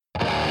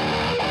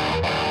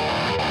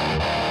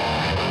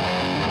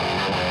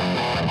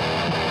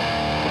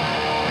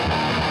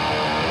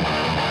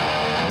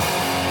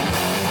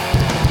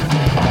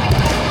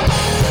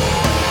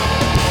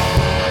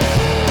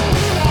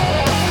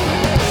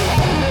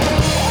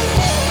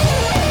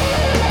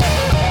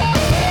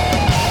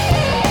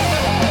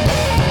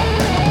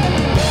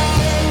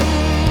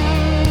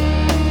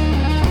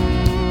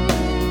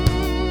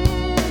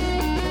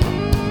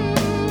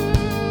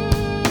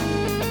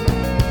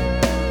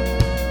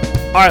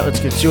All right, let's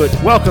get to it.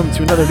 Welcome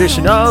to another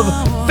edition of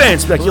Fan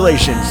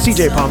Speculation.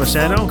 CJ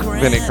Palmisano.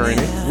 Vinny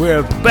Carini.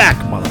 We're back,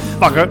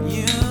 motherfucker.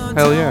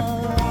 Hell yeah.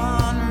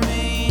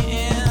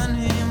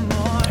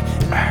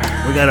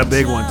 We got a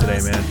big one today,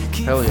 man.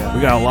 Hell yeah.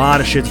 We got a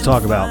lot of shit to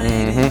talk about.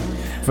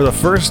 Mm-hmm. For the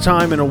first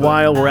time in a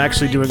while, we're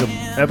actually doing an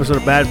episode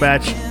of Bad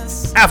Batch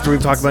after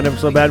we've talked about an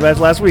episode of Bad Batch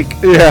last week.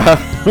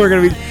 Yeah. we're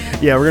gonna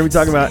be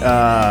talking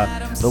about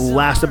the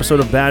last episode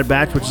of Bad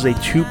Batch, which is a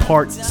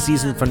 2-part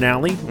season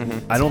finale.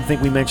 I don't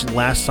think we mentioned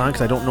last time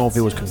because I don't know if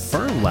it was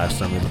confirmed last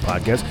time in the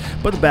podcast,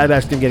 but the Bad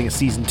Batch team getting a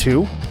season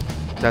 2.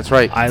 That's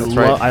right. I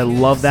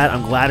love that.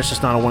 I'm glad it's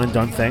just not a one and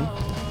done thing.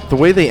 The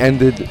way they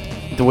ended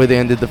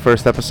the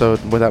first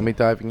episode, without me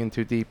diving in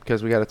too deep,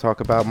 because we got to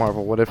talk about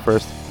Marvel What If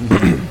first.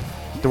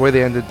 The way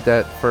they ended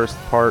that first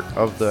part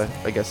of the,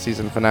 I guess,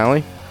 season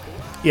finale.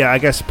 Yeah, I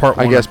guess part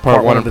one. I guess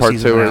part one and part 2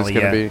 finale, is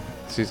going to be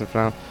season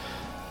finale.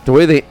 The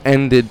way they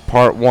ended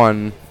part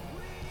 1,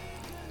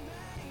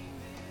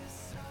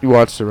 you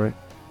watched it, right?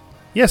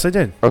 Yes, I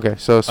did. Okay,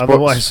 so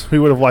otherwise we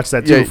would have watched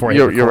that too before.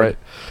 You're right.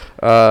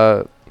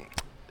 The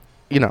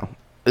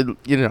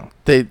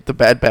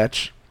Bad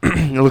Batch.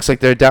 It looks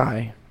like they'll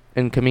die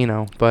in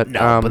Camino, but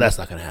but that's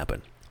not going to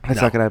happen.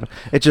 That's not going to happen.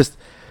 It just,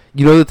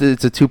 that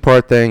it's a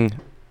 2-part thing,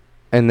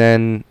 and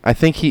then I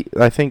think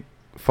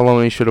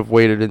Filoni should have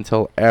waited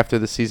until after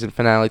the season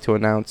finale to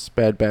announce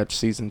Bad Batch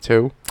season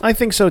 2. I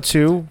think so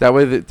too. That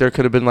way, there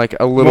could have been like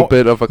a little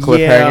bit of a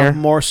cliffhanger. Yeah,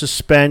 more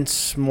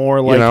suspense, more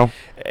like,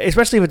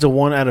 especially if it's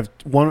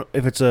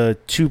if it's a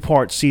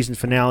 2-part season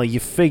finale,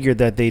 you figured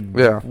that they'd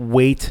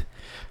wait.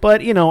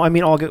 But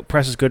all good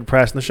press is good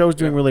press, and the show's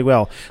doing really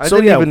well. I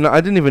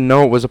didn't even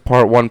know it was a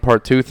part 1,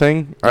 part 2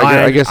 thing.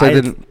 I guess I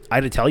didn't. I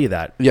had to tell you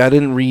that. Yeah, I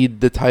didn't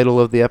read the title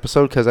of the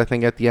episode because I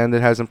think at the end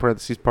it has in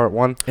parentheses part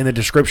 1. In the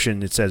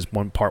description, it says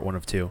part 1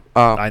 of 2.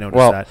 I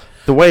noticed that.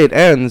 The way it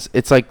ends,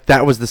 it's like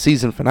that was the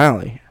season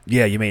finale.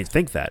 Yeah, you may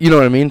think that. You know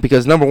what I mean?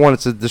 Because number 1,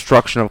 it's the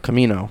destruction of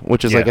Camino,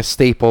 which is like a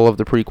staple of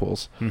the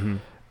prequels. Mm-hmm.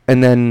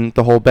 And then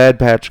the whole Bad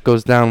Batch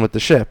goes down with the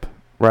ship,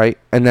 right?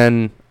 And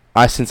then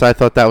since I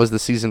thought that was the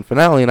season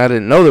finale and I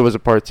didn't know there was a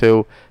part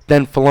 2,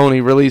 then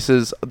Filoni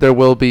releases there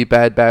will be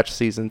Bad Batch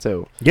season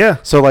 2. Yeah.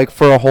 So like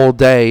for a whole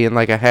day and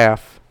like a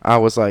half, I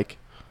was like,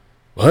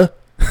 what?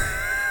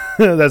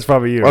 That's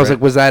probably you. I was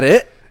like, was that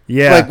it?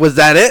 Yeah. Like, was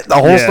that it? The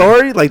whole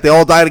story? Like they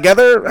all die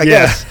together? I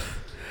guess.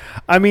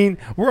 I mean,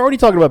 we're already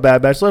talking about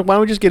Bad Batch. So why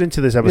don't we just get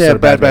into this episode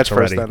of Bad Batch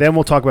already? First, then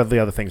we'll talk about the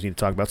other things we need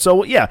to talk about.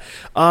 So yeah,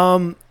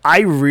 I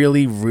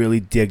really, really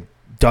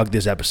dug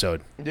this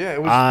episode. Yeah,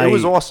 it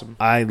was awesome.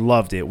 I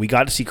loved it. We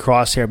got to see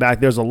Crosshair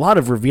back. There's a lot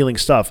of revealing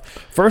stuff.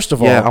 First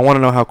of all, I want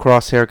to know how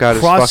Crosshair got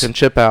his fucking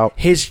chip out.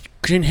 His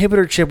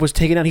inhibitor chip was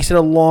taken out, he said,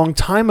 a long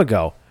time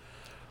ago.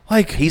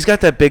 Like, he's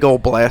got that big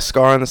old blast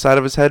scar on the side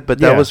of his head, but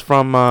that was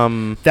from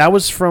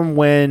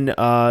when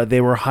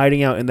they were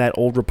hiding out in that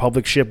old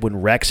Republic ship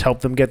when Rex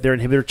helped them get their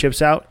inhibitor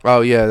chips out.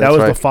 Oh yeah, that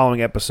was the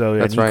following episode.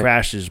 That's and he right.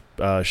 crashed his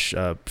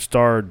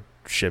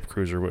Starship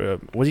cruiser.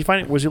 Was he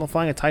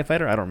flying a TIE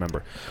fighter? I don't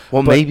remember.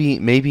 Well, maybe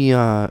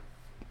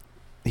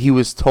he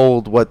was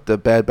told what the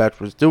Bad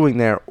Batch was doing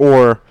there,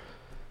 or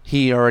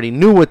he already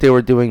knew what they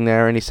were doing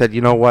there, and he said,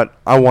 "You know what?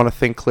 I want to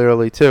think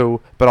clearly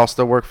too, but I'll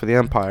still work for the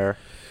Empire."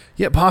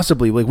 Yeah,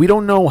 possibly. Like, we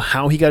don't know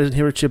how he got his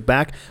inhibitor chip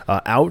back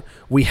out.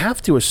 We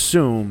have to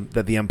assume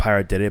that the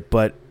Empire did it,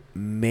 but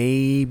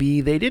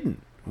maybe they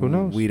didn't. Who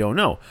knows? We don't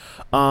know.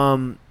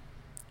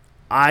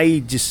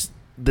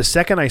 The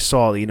second I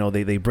saw,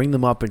 they bring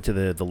them up into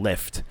the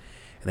lift,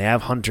 and they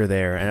have Hunter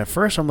there, and at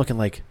first I'm looking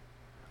like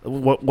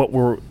what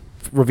were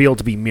revealed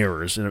to be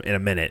mirrors in a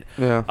minute.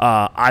 Yeah.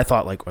 I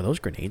thought, like, are those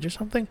grenades or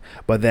something?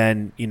 But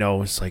then,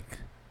 it's like,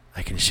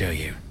 I can show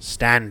you.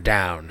 Stand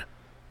down.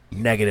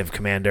 Negative,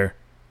 Commander.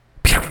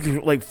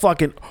 Like,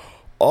 fucking,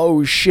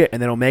 oh shit.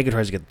 And then Omega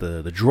tries to get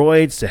the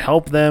droids to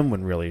help them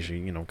when really she,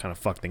 kind of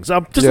fucked things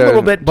up just a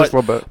little bit. But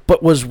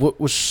what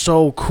was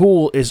so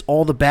cool is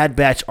all the Bad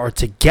Batch are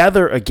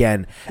together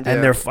again,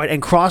 and they're fighting.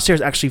 And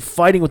Crosshair's actually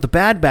fighting with the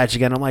Bad Batch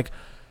again. I'm like,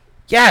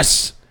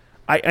 yes.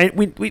 I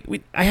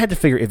had to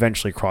figure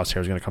eventually Crosshair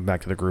was going to come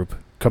back to the group,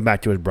 come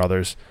back to his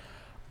brothers.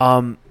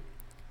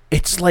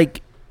 It's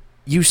like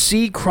you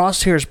see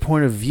Crosshair's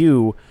point of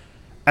view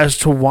as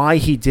to why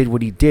he did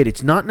what he did.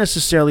 It's not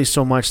necessarily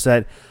so much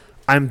that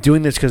I'm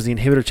doing this because the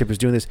inhibitor chip is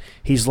doing this.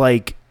 He's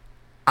like,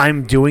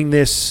 I'm doing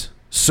this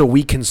so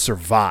we can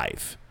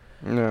survive.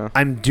 Yeah.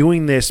 I'm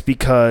doing this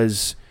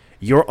because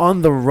you're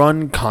on the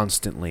run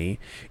constantly.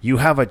 You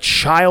have a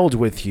child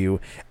with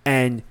you,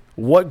 and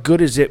what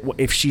good is it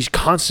if she's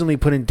constantly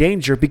put in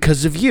danger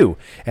because of you?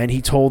 And he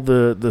told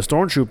the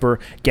stormtrooper,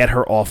 get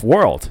her off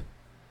world.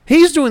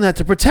 He's doing that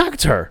to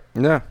protect her.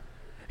 Yeah.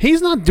 He's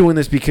not doing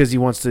this because he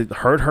wants to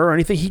hurt her or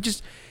anything.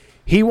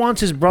 He wants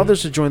his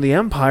brothers to join the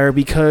Empire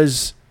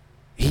because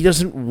he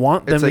doesn't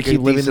want them to keep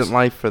living a decent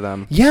life for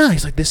them. Yeah,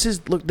 he's like, this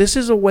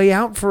is a way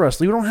out for us.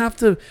 We don't have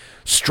to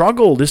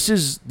struggle. This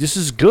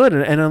is good.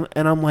 And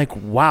I'm like,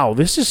 wow,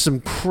 this is some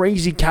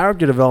crazy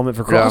character development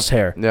for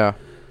Crosshair. Yeah.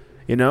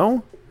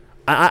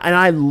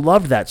 I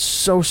loved that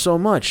so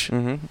much.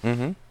 Mm-hmm.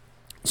 Mm-hmm.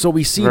 So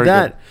we see Very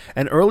that, good.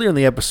 and earlier in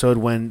the episode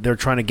when they're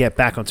trying to get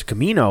back onto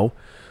Camino,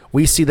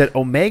 we see that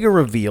Omega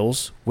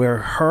reveals where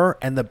her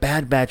and the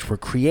Bad Batch were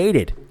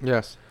created.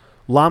 Yes.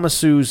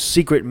 Lamasu's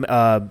secret,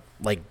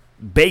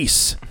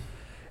 base.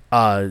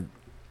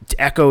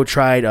 Echo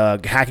tried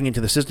hacking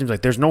into the systems.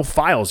 Like, there's no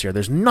files here.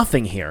 There's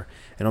nothing here.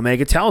 And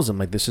Omega tells him,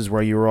 like, this is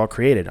where you were all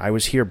created. I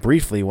was here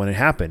briefly when it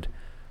happened.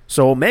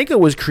 So Omega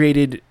was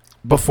created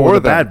before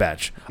the them. Bad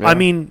Batch. Yeah. I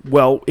mean,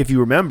 well, if you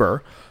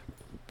remember,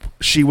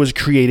 she was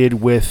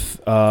created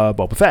with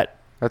Boba Fett,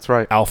 That's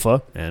right.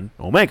 Alpha, and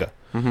Omega.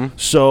 Mm-hmm.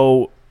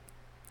 So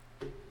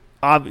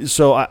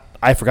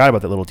I forgot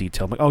about that little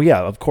detail. I'm like, oh, yeah,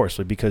 of course,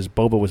 because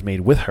Boba was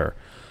made with her.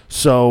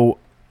 So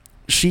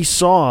she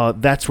saw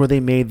that's where they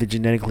made the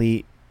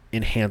genetically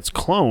enhanced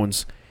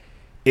clones.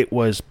 It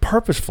was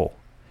purposeful.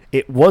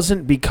 It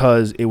wasn't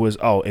because it was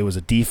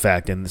a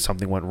defect and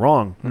something went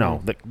wrong. Mm-hmm.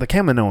 No, the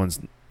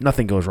Kaminoans,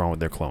 nothing goes wrong with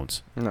their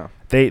clones. No.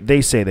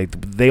 They say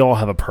they all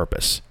have a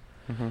purpose.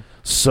 Mm-hmm.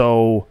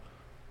 So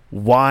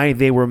why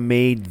they were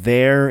made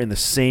there in the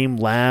same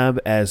lab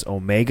as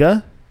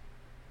Omega?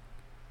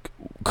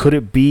 Could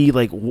it be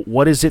like,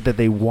 what is it that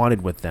they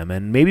wanted with them?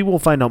 And maybe we'll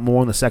find out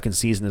more in the second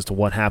season as to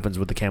what happens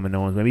with the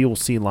Kaminoans. Maybe we'll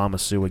see Lama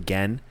Su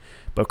again.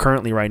 But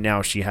currently, right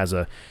now, she has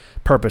a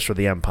purpose for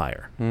the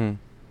Empire. Mm.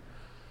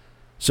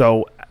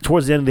 So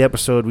towards the end of the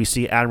episode, we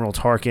see Admiral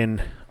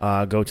Tarkin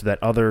go to that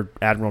other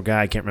Admiral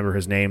guy. I can't remember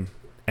his name.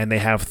 And they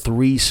have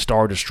 3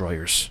 Star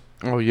Destroyers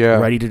Oh, yeah.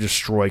 ready to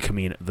destroy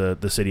Camino,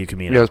 the city of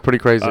Camino. Yeah, it's pretty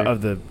crazy.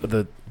 Of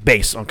the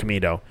base on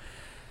Camino.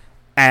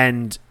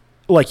 And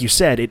like you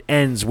said, it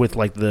ends with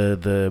like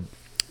the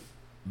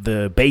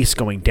base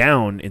going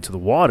down into the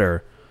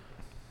water.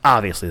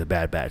 Obviously, the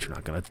Bad Batch are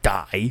not going to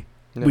die.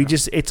 Yeah.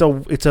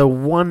 It's a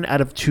 1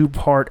 out of 2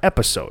 part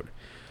episode.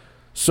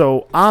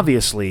 So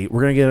obviously,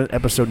 we're gonna get an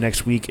episode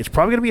next week. It's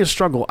probably gonna be a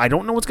struggle. I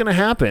don't know what's gonna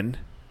happen,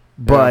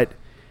 but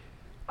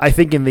I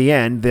think in the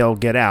end they'll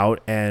get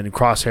out and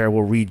Crosshair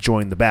will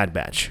rejoin the Bad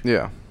Batch.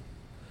 Yeah.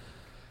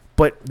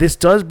 But this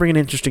does bring an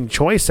interesting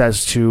choice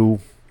as to,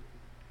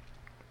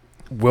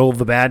 will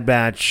the Bad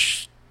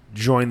Batch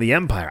join the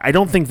Empire? I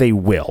don't think they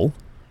will.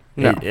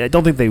 No. I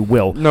don't think they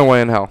will. No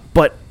way in hell.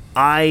 But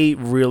I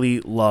really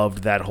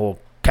loved that whole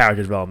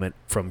character development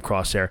from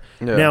Crosshair.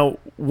 Yeah. Now,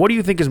 what do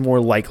you think is more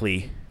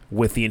likely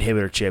with the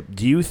inhibitor chip?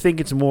 Do you think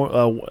it's more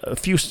a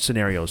few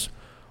scenarios?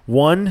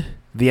 1,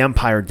 the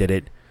Empire did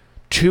it.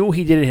 2,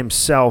 he did it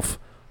himself.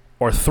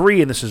 Or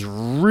 3, and this is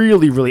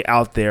really, really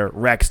out there,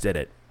 Rex did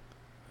it.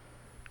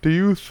 Do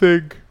you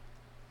think...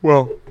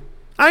 Well...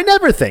 I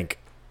never think.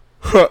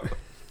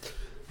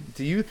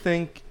 Do you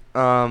think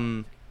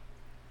Crosshair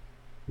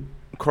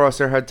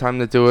had time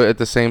to do it at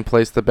the same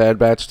place the Bad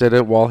Batch did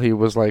it while he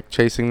was like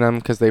chasing them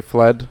because they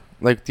fled?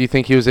 Like, do you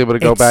think he was able to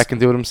go back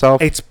and do it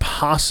himself? It's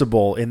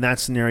possible in that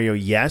scenario,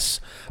 yes.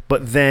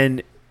 But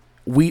then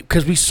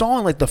because we saw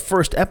in like the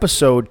first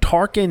episode,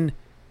 Tarkin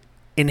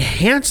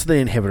enhanced the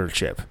inhibitor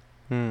chip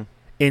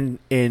in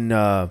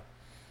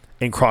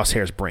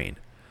Crosshair's brain.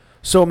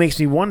 So it makes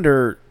me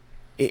wonder,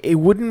 it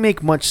wouldn't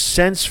make much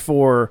sense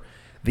for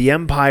the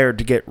Empire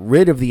to get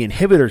rid of the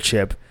inhibitor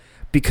chip,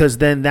 because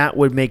then that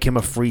would make him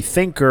a free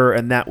thinker,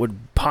 and that would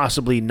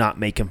possibly not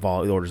make him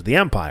follow the orders of the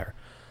Empire.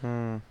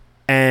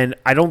 And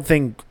I don't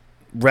think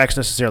Rex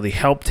necessarily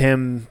helped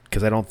him,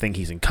 because I don't think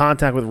he's in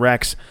contact with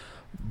Rex.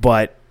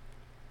 But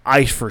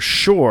I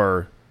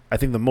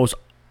think the most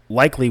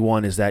likely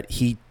one is that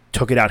he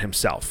took it out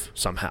himself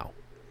somehow.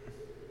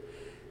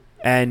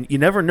 And you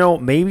never know.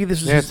 Maybe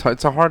this is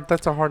that's a hard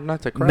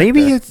nut to crack.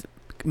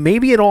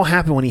 Maybe it all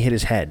happened when he hit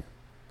his head,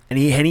 and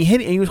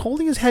he was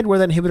holding his head where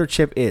that inhibitor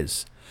chip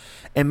is,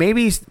 and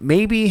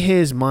maybe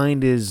his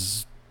mind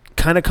is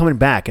kind of coming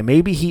back, and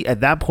maybe he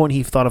at that point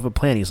he thought of a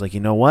plan. He's like, you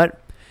know what?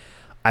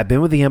 I've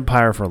been with the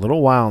Empire for a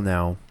little while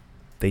now.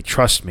 They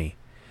trust me.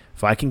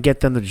 If I can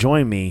get them to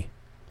join me,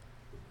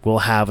 we'll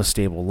have a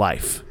stable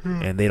life,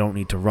 and they don't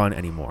need to run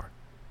anymore.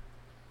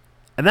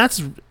 And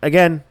that's,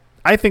 again,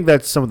 I think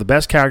that's some of the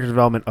best character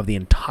development of the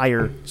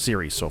entire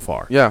series so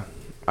far. Yeah,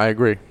 I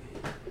agree.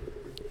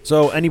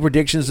 So, any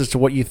predictions as to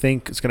what you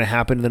think is going to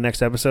happen in the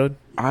next episode?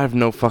 I have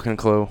no fucking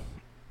clue.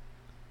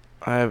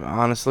 I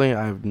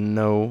have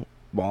no...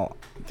 Well,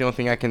 the only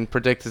thing I can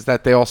predict is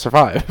that they all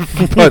survive.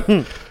 But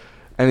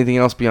anything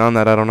else beyond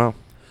that, I don't know.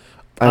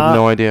 I have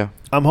no idea.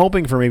 I'm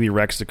hoping for maybe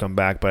Rex to come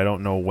back, but I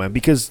don't know when.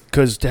 Because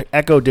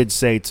Echo did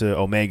say to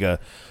Omega,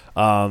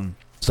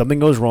 something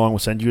goes wrong, we'll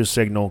send you a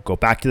signal, go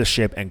back to the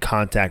ship and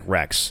contact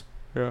Rex.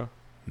 Yeah.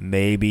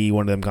 Maybe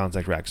one of them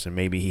contacts Rex, and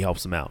maybe he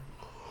helps them out.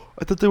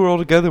 I thought they were all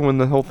together when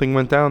the whole thing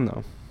went down,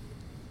 though.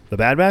 The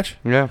Bad Batch?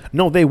 Yeah.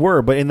 No, they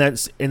were, but in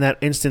that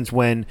instance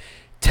when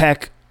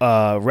Tech,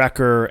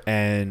 Wrecker,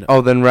 and...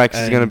 Oh, then Rex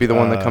is going to be the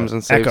one that comes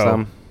and saves Echo,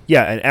 them.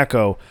 Yeah, and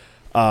Echo,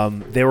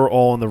 they were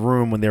all in the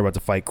room when they were about to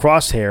fight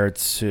Crosshair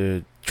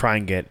to try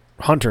and get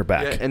Hunter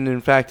back. Yeah, and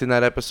in fact, in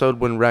that episode,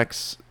 when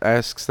Rex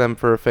asks them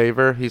for a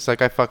favor, he's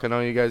like, I fucking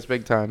owe you guys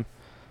big time.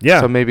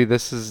 Yeah. So maybe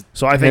this is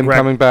I think him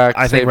coming back,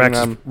 I think saving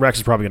them. Rex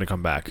is probably going to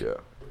come back. Yeah.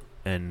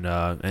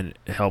 and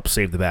help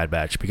save the Bad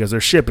Batch because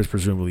their ship is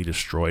presumably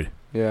destroyed.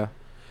 Yeah.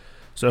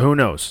 So who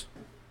knows?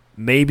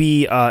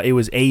 Maybe it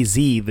was AZ,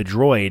 the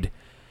droid.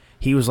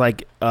 He was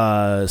like CT,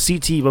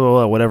 blah, blah,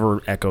 blah,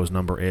 whatever Echo's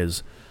number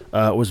is.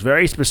 Was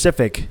very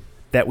specific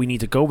that we need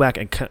to go back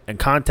and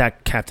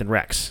contact Captain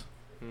Rex.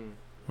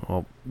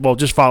 Well,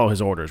 just follow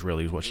his orders,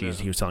 really, is what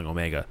he was telling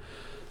Omega.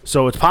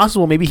 So it's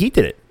possible maybe he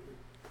did it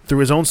through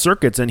his own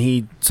circuits, and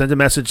he sent a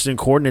message and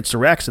coordinates to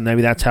Rex, and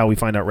maybe that's how we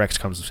find out Rex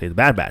comes to save the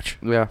Bad Batch.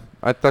 Yeah,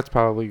 that's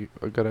probably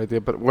a good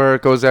idea. But where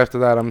it goes after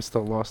that, I'm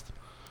still lost.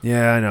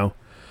 Yeah, I know.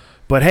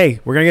 But hey,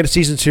 we're going to get a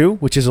season 2,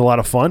 which is a lot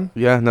of fun.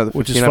 Yeah, another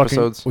 15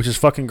 episodes. Which is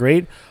fucking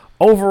great.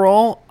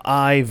 Overall,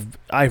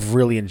 I've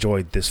really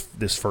enjoyed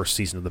this first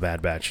season of the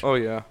Bad Batch. Oh,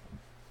 yeah.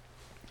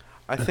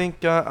 I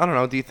think, I don't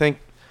know, you think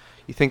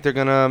they're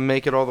going to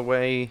make it all the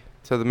way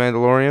to The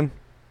Mandalorian?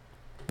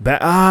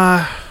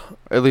 At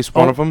least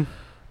one of them?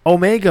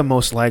 Omega,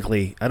 most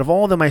likely. Out of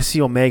all of them, I see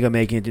Omega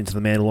making it into The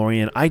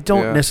Mandalorian. I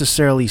don't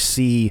necessarily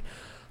see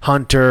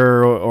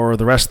Hunter or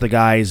the rest of the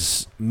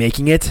guys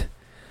making it.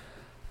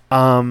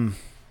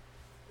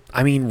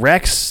 I mean,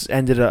 Rex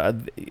ended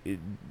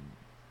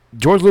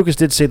George Lucas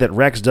did say that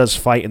Rex does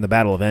fight in the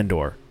Battle of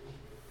Endor.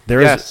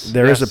 There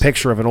is a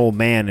picture of an old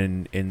man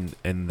in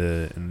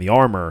the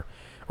armor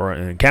or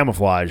in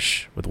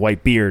camouflage with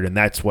white beard, and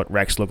that's what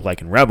Rex looked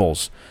like in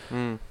Rebels.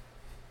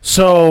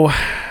 So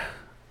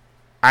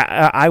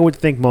I would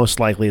think most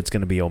likely it's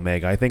going to be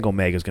Omega. I think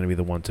Omega is going to be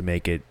the one to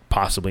make it,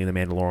 possibly in The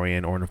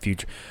Mandalorian or in the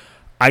future.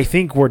 I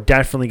think we're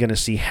definitely going to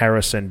see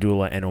Hera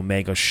Syndulla and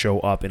Omega show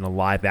up in a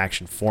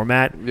live-action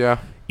format. Yeah.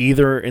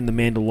 Either in The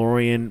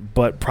Mandalorian,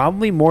 but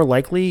probably more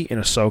likely in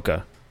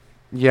Ahsoka.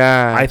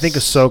 Yeah. I think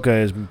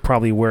Ahsoka is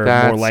probably where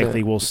more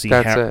likely we'll see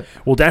Hera.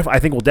 I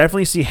think we'll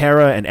definitely see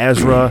Hera and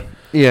Ezra.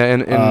 Yeah,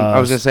 and I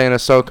was going to say in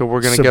Ahsoka,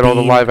 we're going to get all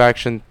the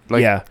live-action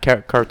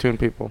cartoon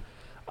people.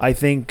 I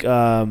think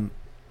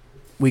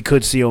we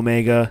could see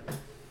Omega.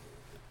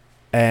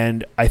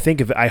 And I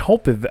think I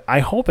hope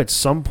at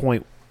some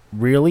point,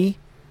 really,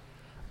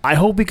 I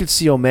hope we could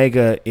see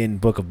Omega in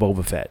Book of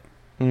Boba Fett.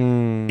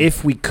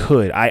 If we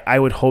could. I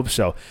would hope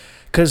so.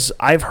 Because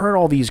I've heard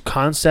all these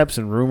concepts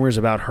and rumors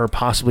about her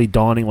possibly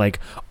donning like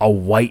a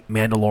white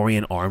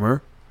Mandalorian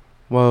armor.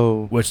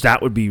 Whoa. Which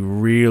that would be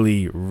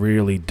really,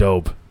 really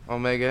dope.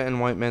 Omega in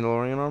white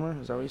Mandalorian armor?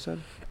 Is that what you said?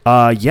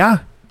 Yeah.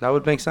 That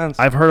would make sense.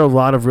 I've heard a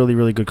lot of really,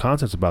 really good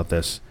concepts about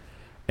this.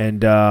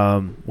 And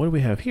what do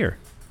we have here?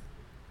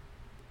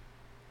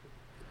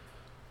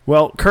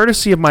 Well,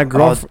 courtesy of my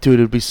girlfriend... Oh, dude,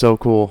 it'd be so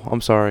cool.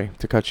 I'm sorry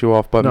to cut you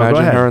off, but no,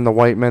 imagine her in the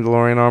white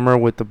Mandalorian armor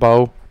with the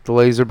bow, the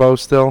laser bow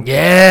still.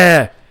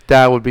 Yeah!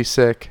 That would be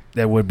sick.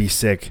 That would be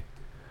sick.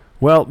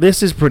 Well,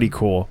 this is pretty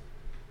cool.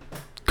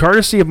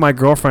 Courtesy of my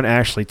girlfriend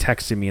Ashley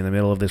texted me in the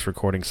middle of this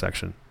recording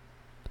section.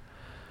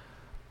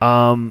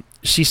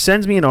 She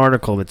sends me an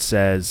article that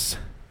says...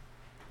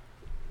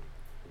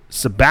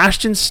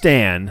 Sebastian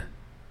Stan...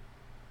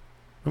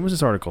 When was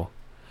this article?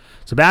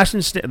 The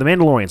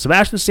Mandalorian.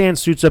 Sebastian Stan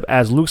suits up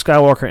as Luke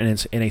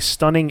Skywalker in a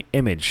stunning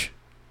image.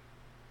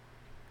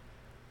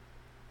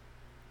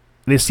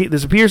 This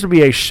appears to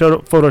be a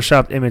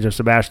photoshopped image of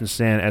Sebastian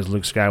Stan as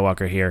Luke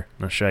Skywalker here.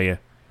 I'll show you.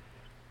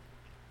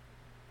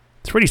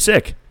 It's pretty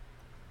sick.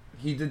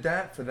 He did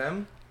that for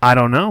them? I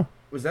don't know.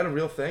 Was that a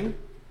real thing?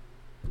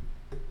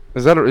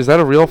 Is that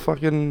a real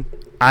fucking...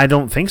 I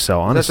don't think so,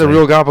 honestly. That's a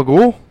real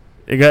gabagool?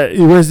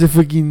 It was the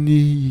fucking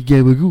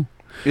gabagool.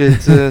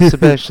 It's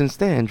Sebastian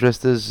Stan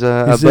dressed as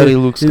a buddy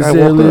Luke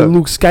Skywalker.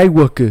 Luke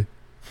Skywalker.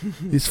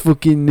 This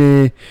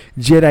fucking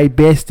Jedi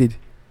bastard.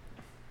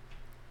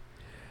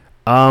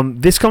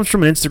 This comes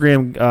from an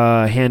Instagram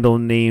handle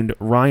named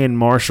Ryan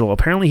Marshall.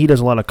 Apparently he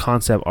does a lot of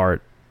concept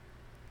art.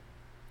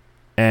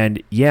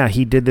 And yeah,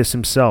 he did this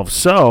himself.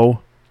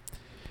 So,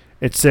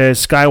 it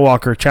says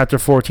Skywalker, Chapter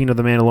 14 of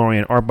The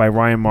Mandalorian, art by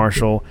Ryan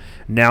Marshall,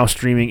 now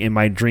streaming in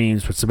my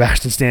dreams with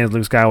Sebastian Stan as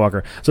Luke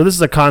Skywalker. So this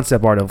is a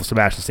concept art of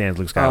Sebastian Stan as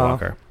Luke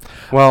Skywalker.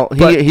 Well,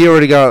 he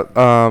already got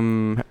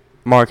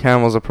Mark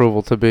Hamill's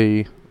approval to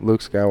be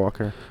Luke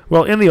Skywalker.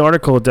 Well, in the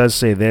article, it does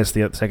say this,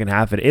 the second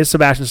half of it. Is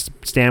Sebastian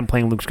Stan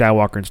playing Luke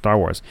Skywalker in Star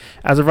Wars?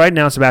 As of right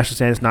now, Sebastian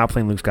Stan is not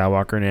playing Luke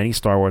Skywalker in any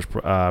Star Wars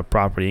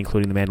property,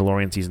 including The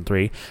Mandalorian Season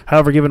 3.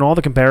 However, given all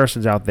the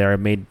comparisons out there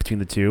made between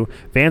the two,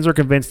 fans are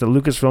convinced that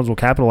Lucasfilms will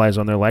capitalize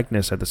on their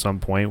likeness at some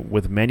point,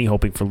 with many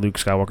hoping for Luke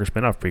Skywalker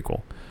spin-off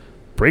prequel.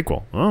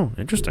 Oh,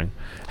 interesting.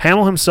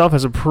 Hamill himself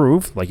has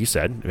approved, like you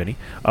said, Vinny,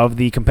 of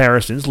the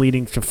comparisons,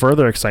 leading to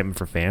further excitement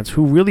for fans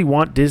who really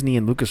want Disney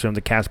and Lucasfilm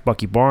to cast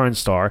Bucky Barnes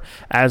star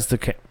as the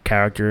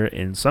character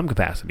in some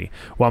capacity.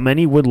 While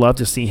many would love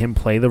to see him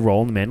play the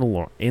role in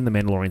The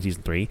Mandalorian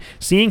Season 3,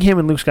 seeing him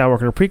and Luke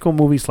Skywalker in a prequel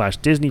movie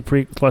 / Disney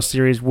Plus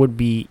series would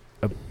be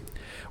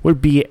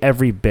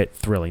every bit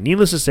thrilling.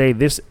 Needless to say,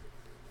 this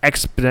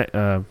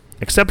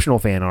exceptional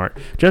fan art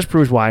just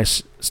proves why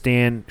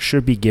Stan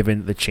should be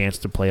given the chance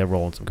to play a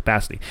role in some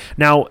capacity.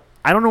 Now,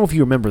 I don't know if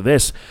you remember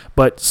this,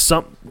 but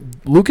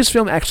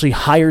Lucasfilm actually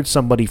hired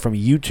somebody from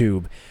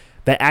YouTube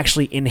that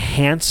actually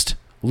enhanced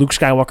Luke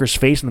Skywalker's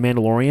face in The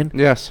Mandalorian,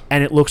 Yes.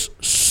 and it looks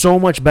so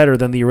much better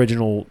than the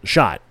original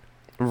shot.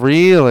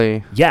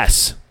 Really?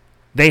 Yes.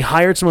 They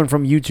hired someone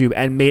from YouTube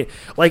and made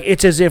like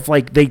it's as if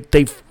like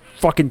they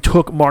fucking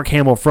took Mark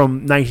Hamill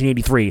from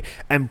 1983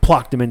 and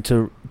plucked him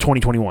into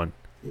 2021.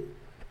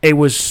 It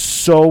was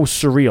so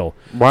surreal.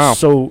 Wow.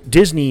 So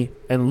Disney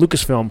and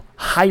Lucasfilm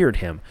hired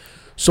him.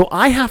 So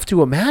I have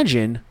to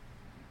imagine,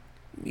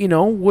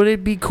 would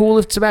it be cool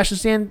if Sebastian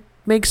Stan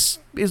is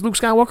Luke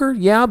Skywalker?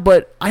 Yeah,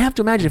 but I have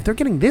to imagine if they're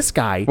getting this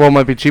guy. Well, it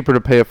might be cheaper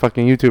to pay a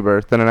fucking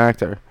YouTuber than an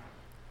actor.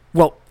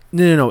 Well,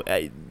 no.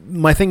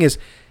 My thing is,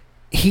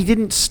 he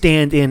didn't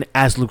stand in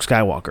as Luke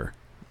Skywalker.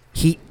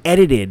 He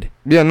edited.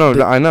 Yeah, no,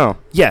 I know.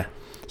 Yeah.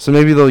 So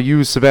maybe they'll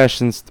use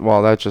Sebastian's.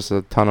 Well, that's just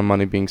a ton of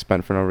money being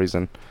spent for no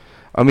reason.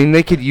 I mean,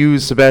 they could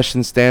use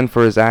Sebastian Stan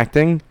for his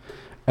acting,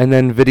 and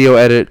then video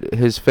edit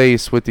his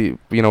face with the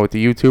with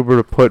the YouTuber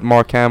to put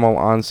Mark Hamill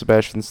on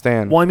Sebastian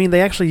Stan. Well, I mean, they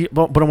actually.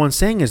 But what I'm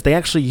saying is, they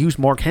actually used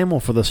Mark Hamill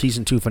for the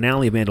season 2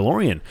 finale of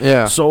Mandalorian.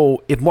 Yeah.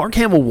 So if Mark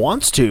Hamill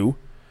wants to,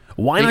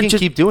 why He not can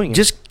just keep doing it?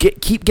 Just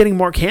keep getting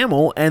Mark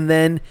Hamill, and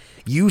then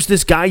use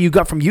this guy you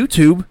got from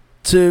YouTube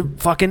to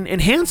fucking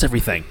enhance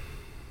everything.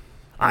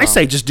 I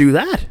say just do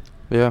that.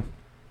 Yeah.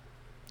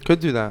 Could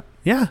do that.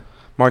 Yeah.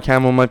 Mark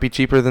Hamill might be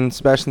cheaper than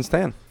Sebastian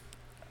Stan.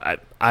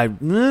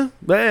 Debatable.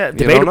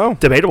 don't know.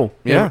 Debatable.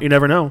 Yeah. You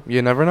never know.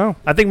 You never know.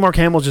 I think Mark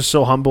Hamill's just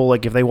so humble.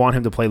 Like, if they want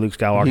him to play Luke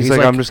Skywalker, He's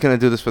like, I'm just going to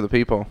do this for the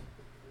people.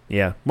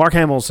 Yeah. Mark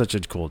Hamill's such a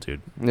cool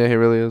dude. Yeah, he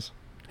really is.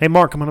 Hey,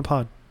 Mark, come on a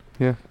pod.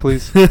 Yeah,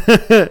 please. We can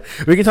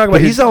talk about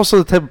But he's also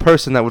the type of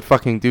person that would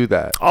fucking do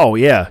that. Oh,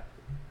 yeah.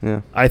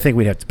 Yeah. I think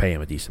we'd have to pay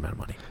him a decent amount of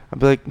money. I'd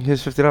be like,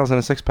 here's $50 and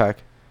a six-pack.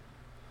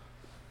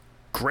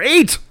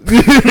 Great.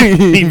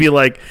 He'd be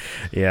like,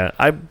 yeah,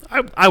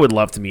 I would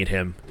love to meet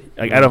him.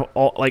 Like, out of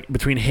all, like,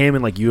 between him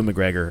and, like, Ewan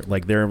McGregor,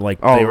 like, they're, like...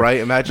 Oh, right.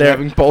 Imagine they're-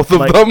 having both of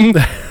like- them.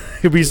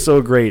 It'd be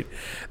so great.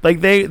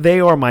 Like, they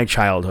are my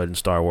childhood in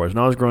Star Wars.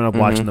 When I was growing up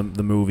watching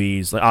the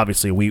movies, like,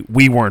 obviously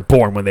we weren't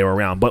born when they were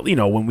around, but,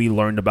 when we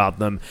learned about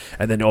them,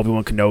 and then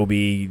Obi-Wan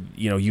Kenobi,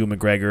 Ewan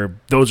McGregor,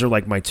 those are,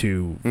 like, my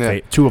two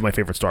of my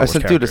favorite Star Wars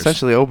characters. Dude,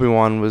 essentially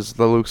Obi-Wan was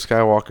the Luke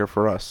Skywalker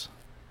for us.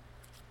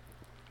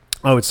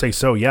 I would say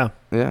so, yeah.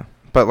 Yeah.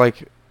 But,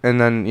 like, and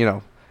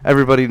then,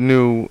 everybody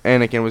knew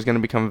Anakin was going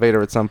to become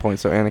Vader at some point,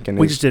 so Anakin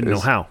We just didn't know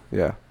how.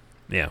 Yeah.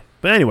 Yeah.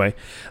 But anyway,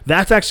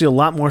 that's actually a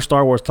lot more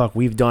Star Wars talk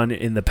we've done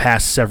in the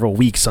past several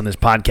weeks on this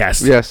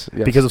podcast. Yes.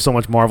 Because of so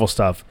much Marvel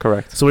stuff.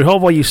 Correct. So we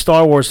hope all you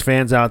Star Wars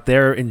fans out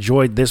there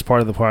enjoyed this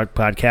part of the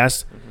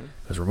podcast,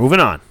 because we're moving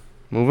on.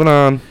 Moving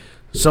on.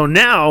 So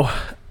now,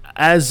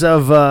 as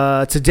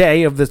of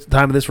today, of the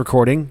time of this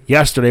recording,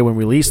 yesterday when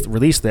we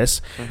released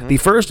this, the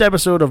first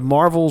episode of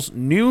Marvel's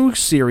new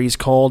series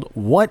called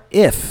What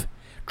If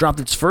dropped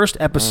its first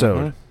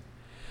episode.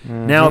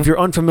 Now, if you're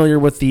unfamiliar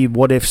with the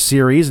What If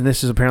series, and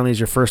this is apparently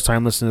your first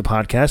time listening to the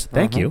podcast,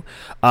 thank you.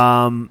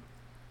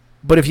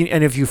 But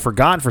if you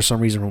forgot for some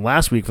reason from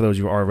last week, for those of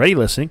you who are already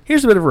listening,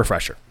 here's a bit of a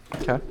refresher.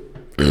 Okay.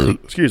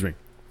 Excuse me.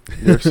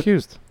 You're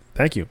excused.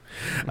 Thank you.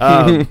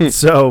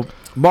 So,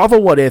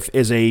 Marvel What If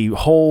is a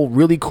whole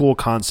really cool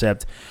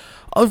concept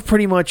of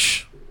pretty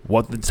much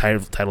what the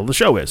title of the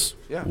show is.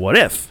 Yeah. What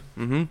if?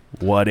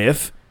 Mm-hmm. What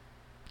if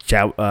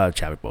Chadwick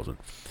Boseman,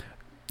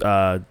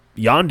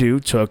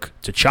 Yondu took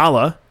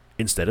T'Challa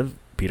instead of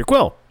Peter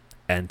Quill,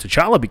 and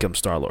T'Challa becomes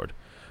Star-Lord?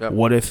 Yep.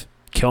 What if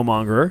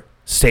Killmonger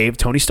saved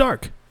Tony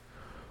Stark?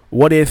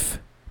 What if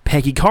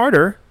Peggy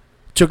Carter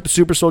took the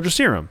Super Soldier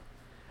Serum?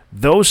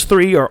 Those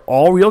three are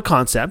all real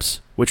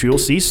concepts, which we will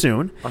see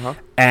soon.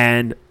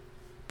 And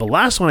the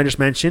last one I just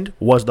mentioned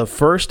was the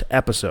first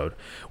episode.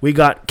 We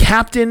got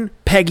Captain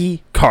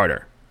Peggy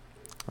Carter.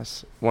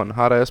 That's one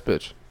hot-ass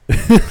bitch.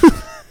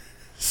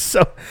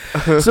 So,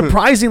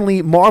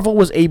 surprisingly, Marvel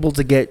was able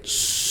to get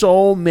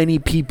so many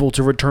people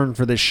to return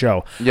for this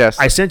show. Yes.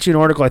 I sent you an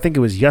article, I think it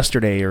was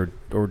yesterday or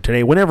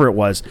today, whenever it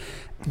was.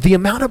 The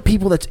amount of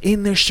people that's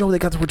in this show that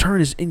got to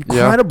return is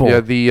incredible. Yeah,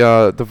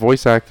 the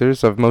voice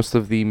actors of most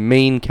of the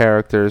main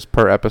characters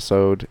per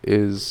episode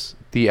is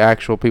the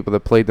actual people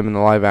that played them in the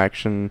live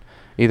action,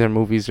 either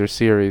movies or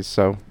series.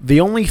 So the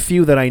only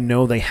few that I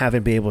know they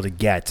haven't been able to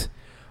get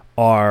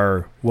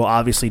are, well,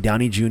 obviously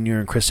Downey Jr.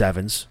 and Chris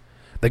Evans.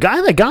 The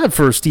guy that got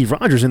for Steve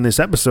Rogers in this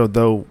episode,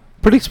 though,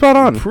 pretty spot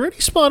on.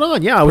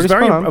 Yeah, I was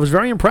Pretty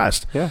very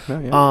impressed. Yeah.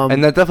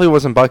 And that definitely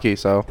wasn't Bucky,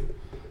 so.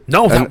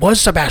 No, that was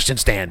Sebastian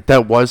Stan.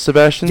 That was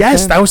Sebastian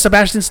Yes, Stan? that was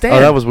Sebastian Stan.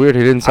 Oh, that was weird.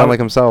 He didn't sound like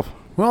himself.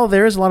 Well,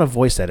 there is a lot of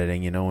voice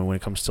editing, when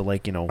it comes to,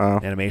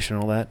 animation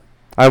and all that.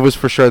 I was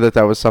for sure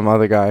that was some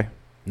other guy.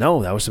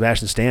 No, that was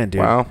Sebastian Stan, dude.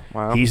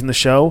 Wow. He's in the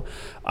show.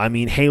 I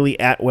mean, Haley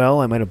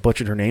Atwell, I might have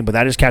butchered her name, but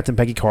that is Captain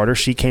Peggy Carter.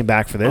 She came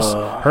back for this.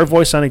 Her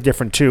voice sounded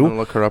different, too. I'm going to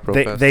look her up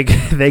real fast.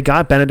 They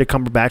got Benedict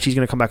Cumberbatch. He's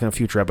going to come back in a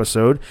future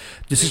episode.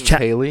 This is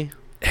Haley?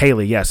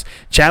 Haley, yes.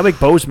 Chadwick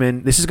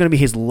Boseman, this is going to be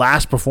his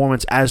last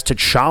performance as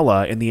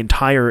T'Challa in the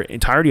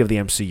entirety of the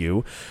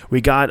MCU.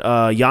 We got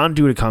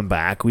Yondu to come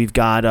back. We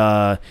got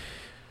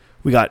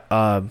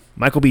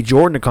Michael B.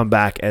 Jordan to come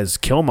back as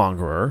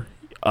Killmonger.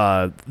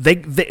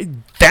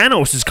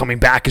 Thanos is coming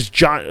back as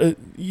Josh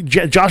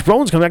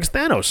Brolin's coming back as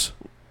Thanos.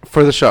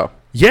 For the show.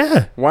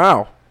 Yeah.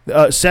 Wow.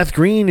 Seth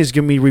Green is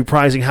going to be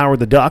reprising Howard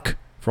the Duck,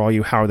 for all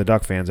you Howard the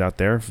Duck fans out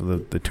there, for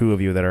the two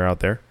of you that are out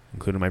there,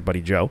 including my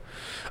buddy Joe.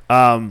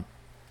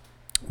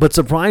 But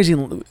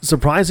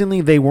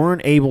surprisingly, they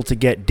weren't able to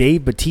get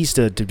Dave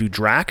Bautista to do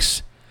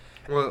Drax.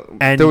 Well,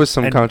 there was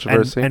some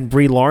controversy. And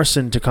Brie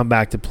Larson to come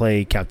back to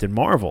play Captain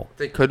Marvel.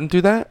 They couldn't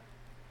do that?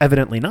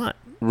 Evidently not.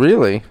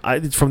 Really?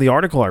 It's from the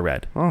article I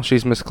read. Oh,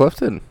 she's Miss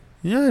Clifton.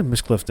 Yeah,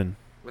 Miss Clifton.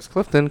 Miss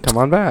Clifton, come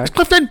on back. Miss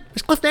Clifton!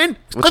 Miss Clifton!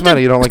 What's the matter?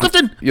 You don't like... Miss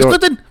Clifton! Miss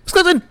Clifton! Miss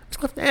Clifton! Miss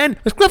Clifton!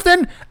 Miss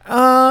Clifton!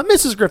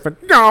 Mrs. Griffin.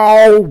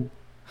 No!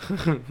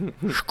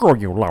 Screw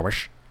you,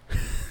 Lois.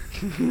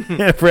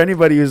 For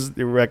anybody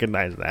who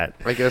recognized that.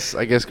 I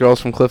guess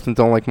girls from Clifton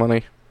don't like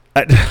money.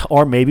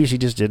 Or maybe she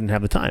just didn't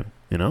have the time,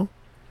 you know?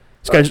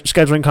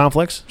 Scheduling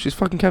conflicts. She's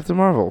fucking Captain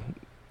Marvel.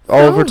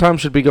 All of her time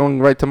should be going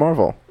right to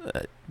Marvel.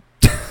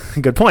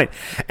 Good point.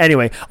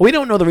 Anyway, we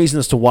don't know the reason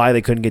as to why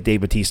they couldn't get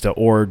Dave Bautista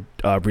or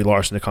Brie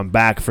Larson to come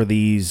back for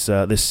this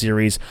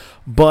series,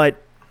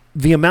 but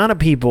the amount of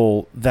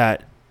people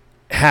that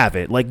have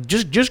it, like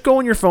just go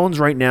on your phones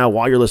right now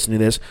while you're listening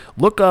to this,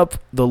 look up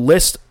the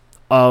list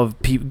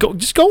of people.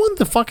 Just go on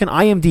the fucking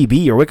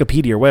IMDb or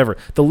Wikipedia or whatever.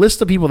 The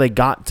list of people they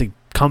got to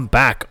come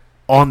back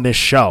on this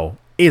show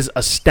is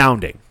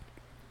astounding.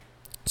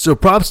 So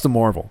props to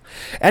Marvel.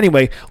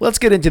 Anyway, let's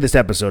get into this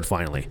episode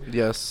finally.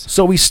 Yes.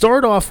 So we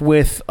start off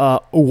with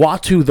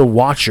Uatu the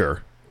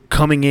Watcher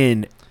coming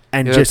in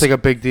and that's like a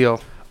big deal.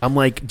 I'm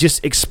like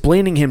just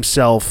explaining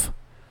himself.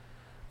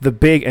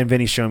 And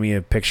Vinny's showing me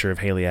a picture of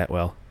Haley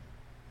Atwell.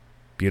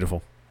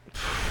 Beautiful.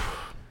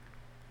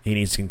 He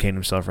needs to contain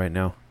himself right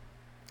now.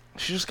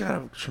 She just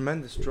got a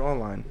tremendous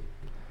jawline.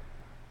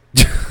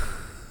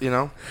 You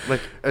know? Like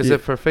as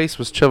if her face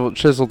was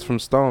chiseled from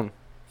stone.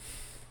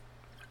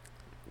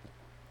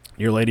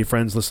 Your lady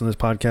friends listen to this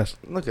podcast?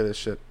 Look at this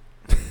shit.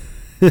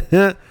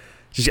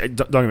 She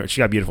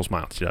got a beautiful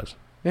smile. She does.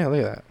 Yeah,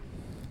 look at that.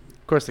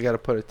 Of course, they got to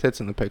put her tits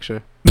in the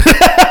picture.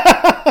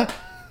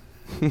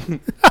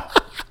 Can't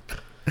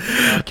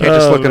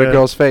just look at a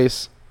girl's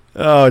face.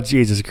 Oh,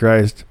 Jesus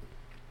Christ.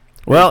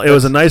 Well, it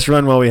was a nice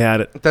run while we had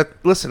it.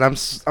 Listen, I'm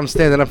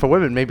standing up for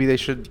women. Maybe they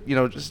should,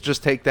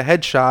 just take the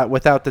headshot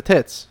without the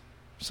tits,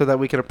 so that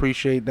we can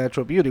appreciate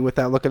natural beauty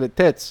without looking at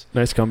tits.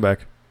 Nice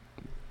comeback.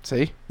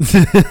 See?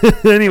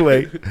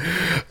 Anyway,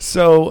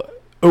 so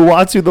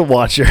Uatu the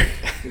Watcher,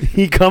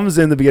 he comes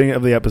in the beginning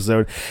of the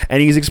episode,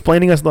 and he's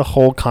explaining us the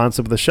whole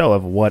concept of the show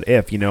of what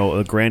if,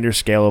 a grander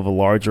scale of a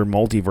larger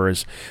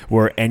multiverse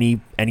where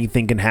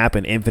anything can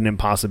happen, infinite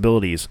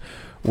possibilities,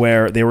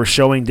 where they were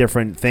showing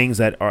different things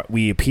that are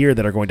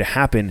going to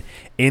happen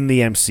in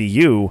the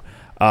MCU.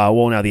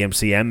 Now the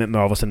MCM,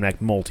 Marvel Cinematic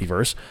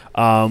Multiverse.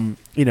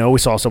 We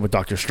saw stuff with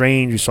Doctor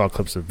Strange. We saw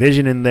clips of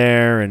Vision in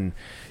there, and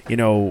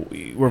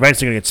we're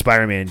eventually going to get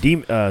Spider-Man,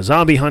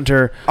 Zombie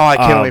Hunter. Oh, I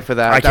can't wait for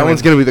that. That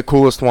one's going to be the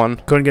coolest one.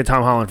 Couldn't get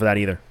Tom Holland for that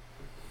either.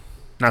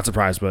 Not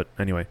surprised, but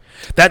anyway.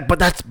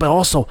 But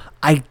also,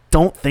 I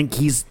don't think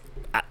he's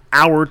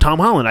our Tom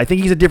Holland. I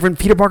think he's a different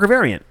Peter Parker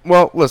variant.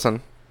 Well,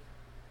 listen.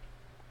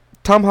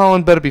 Tom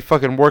Holland better be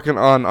fucking working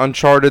on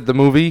Uncharted, the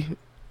movie,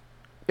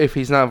 if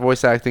he's not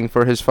voice acting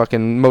for his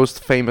fucking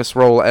most famous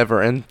role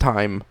ever in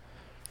time.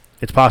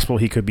 It's possible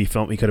he could have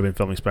been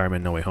filming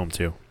Spider-Man No Way Home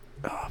too.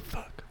 Oh,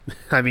 fuck.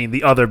 I mean,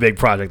 the other big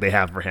project they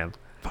have for him.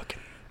 Fucking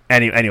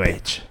anyway.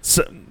 Bitch.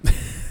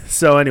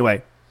 So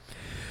anyway,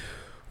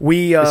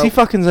 is he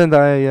fucking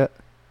Zendaya yet?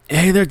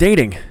 Hey, they're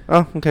dating.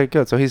 Oh, okay,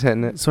 good. So he's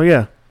hitting it. So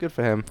yeah, good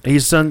for him.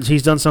 He's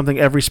done something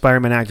every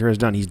Spider-Man actor has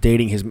done. He's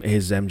dating his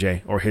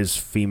MJ or his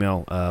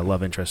female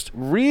love interest.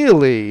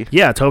 Really?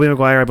 Yeah, Tobey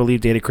Maguire, I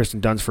believe, dated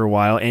Kristen Dunst for a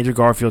while. Andrew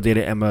Garfield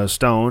dated Emma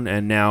Stone,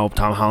 and now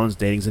Tom Holland's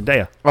dating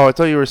Zendaya. Oh, I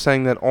thought you were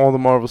saying that all the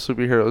Marvel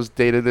superheroes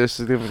dated their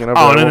significant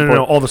other. Oh,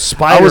 no. All the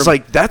Spider. I was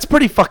like, that's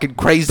pretty fucking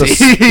crazy.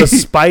 The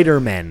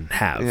Spider-Men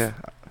have. Yeah.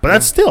 But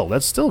that's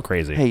still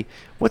crazy. Hey,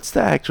 what's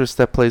the actress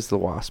that plays the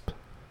Wasp?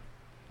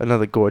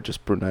 Another gorgeous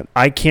brunette.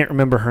 I can't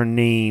remember her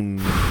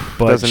name,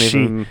 but she's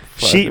in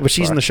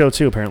the show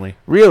too, apparently.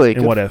 Really?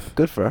 And What If?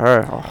 Good for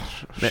her. Oh,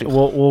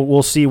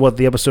 we'll see what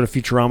the episode of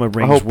Futurama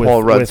brings. I hope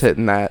Paul Rudd's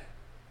hitting that.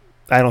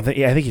 I don't think.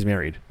 Yeah, I think he's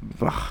married.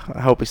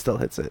 I hope he still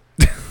hits it.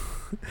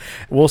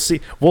 We'll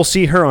see. We'll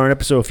see her on an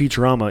episode of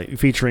Futurama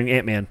featuring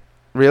Ant-Man.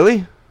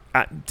 Really?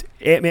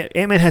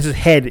 Ant-Man has his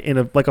head in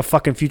a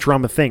fucking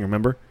Futurama thing.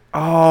 Remember?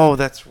 Oh,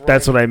 that's right.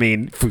 That's what I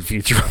mean.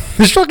 Futurama.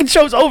 This fucking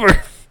show's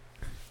over.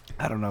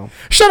 I don't know.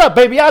 Shut up,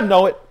 baby. I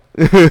know it.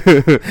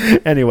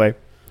 Anyway,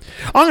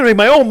 I'm going to make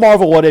my own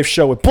Marvel What If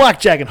show with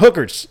blackjack and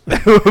hookers.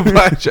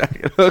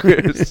 Blackjack and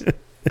hookers.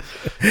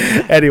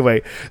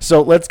 Anyway,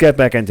 so let's get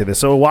back into this.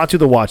 So Uatu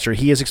the Watcher,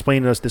 he has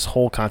explained to us this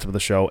whole concept of the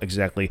show,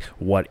 exactly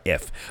what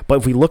if. But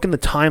if we look in the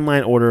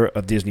timeline order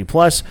of Disney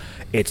Plus,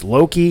 it's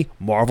Loki,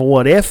 Marvel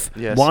What If,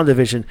 yes.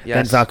 WandaVision,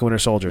 then Falcon Winter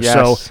Soldier. Yes.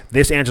 So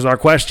this answers our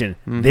question.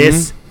 Mm-hmm.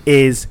 This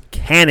is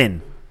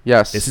canon.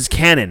 Yes. This is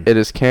canon. It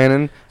is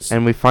canon,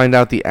 and we find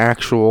out the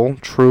actual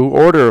true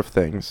order of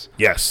things.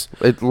 Yes.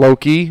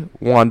 Loki,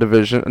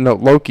 WandaVision. No,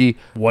 Loki,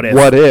 What If.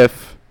 What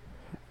If,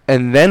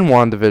 and then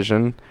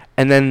WandaVision,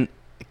 and then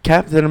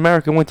Captain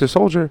America Winter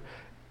Soldier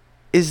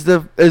is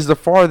the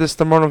farthest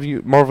the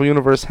Marvel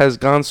Universe has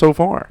gone so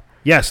far.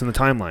 Yes, in the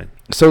timeline.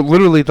 So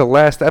literally the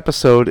last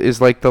episode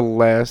is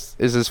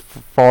as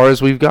far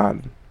as we've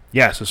gotten.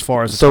 Yes, as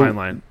far as the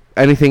timeline.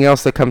 Anything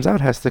else that comes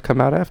out has to come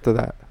out after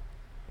that.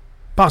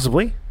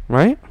 Possibly.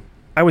 Right?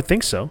 I would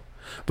think so.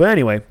 But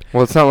anyway.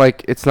 Well, it's not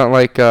like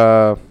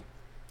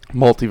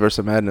Multiverse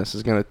of Madness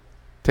is going to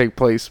take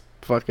place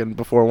fucking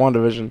before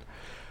WandaVision.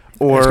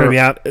 Or it's going to be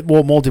out.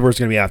 Well, Multiverse is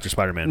going to be after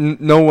Spider-Man.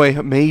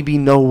 Maybe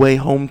No Way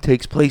Home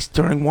takes place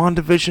during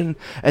WandaVision,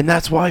 and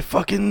that's why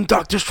fucking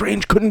Doctor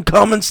Strange couldn't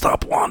come and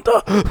stop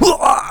Wanda.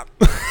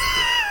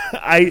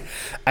 I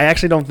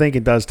actually don't think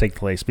it does take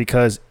place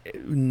because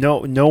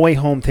No Way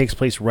Home takes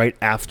place right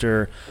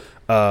after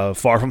Far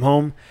From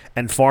Home,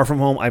 and Far From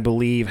Home I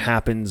believe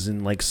happens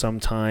in like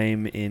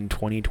sometime in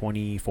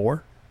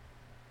 2024.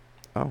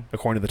 Oh,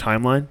 according to the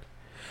timeline.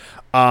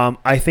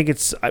 I think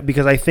it's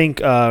because I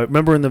think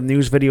remember in the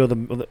news video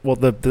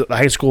the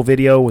high school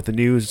video with the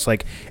news, it's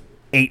like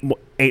 8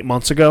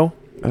 months ago.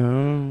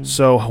 Oh.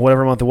 So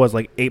whatever month it was,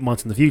 like 8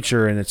 months in the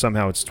future, and it's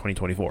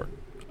 2024.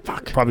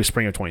 Fuck. Probably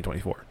spring of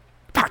 2024.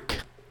 Fuck.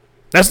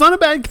 That's not a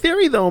bad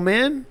theory though,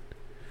 man.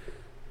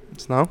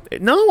 It's no?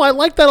 No, I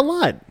like that a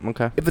lot.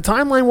 Okay. If the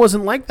timeline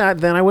wasn't like that,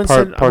 then I wouldn't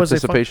say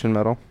participation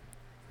medal.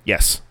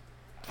 Yes.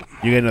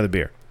 You get another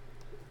beer.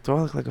 Do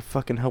I look like a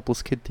fucking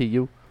helpless kid to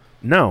you?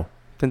 No.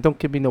 Then don't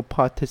give me no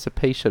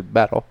participation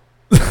medal.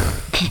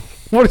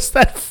 What is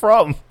that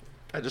from?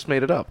 I just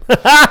made it up.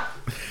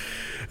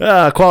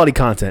 Quality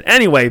content.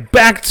 Anyway,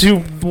 back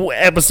to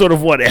episode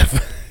of What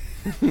If.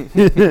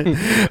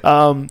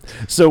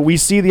 So we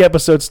see the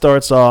episode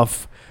starts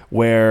off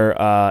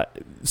where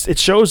it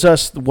shows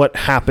us what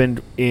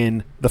happened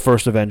in the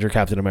first Avenger,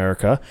 Captain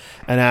America,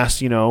 and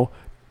asks,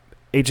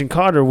 Agent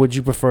Carter, would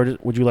you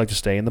like to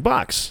stay in the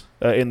box,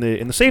 in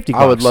the safety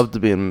box? I would love to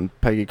be in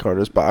Peggy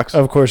Carter's box.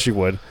 Of course you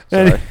would.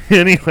 Sorry.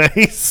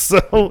 Anyway,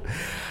 so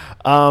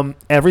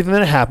everything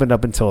that happened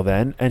up until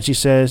then, and she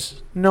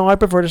says, "No, I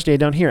prefer to stay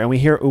down here." And we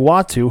hear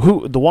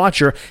Uatu, the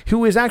Watcher,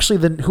 who is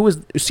actually who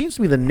seems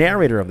to be the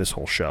narrator of this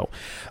whole show.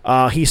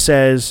 He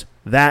says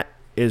that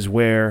is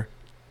where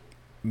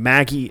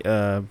Margaret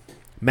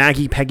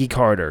Peggy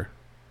Carter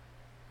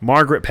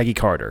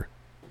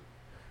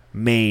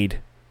made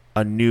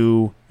a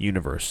new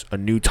universe, a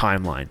new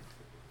timeline.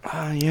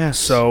 Yes.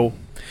 So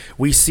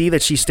we see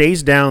that she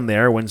stays down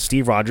there when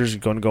Steve Rogers is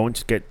going to go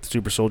and get the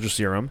Super Soldier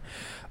Serum.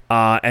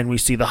 And we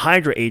see the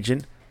Hydra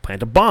agent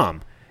plant a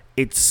bomb.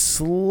 It's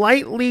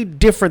slightly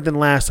different than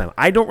last time.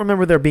 I don't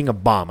remember there being a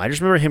bomb. I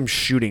just remember him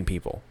shooting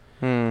people.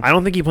 I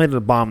don't think he planted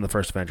a bomb in the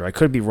first Avenger. I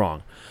could be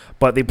wrong.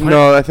 But they planted...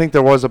 No, I think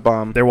there was a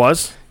bomb. There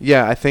was?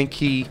 Yeah, I think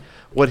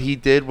what he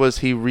did was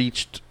he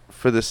reached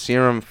for the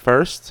serum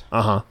first.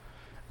 Uh-huh.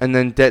 And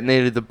then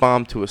detonated the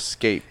bomb to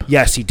escape.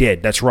 Yes, he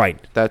did. That's right.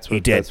 He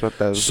did. That's what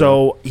that was.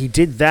 So he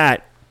did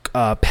that.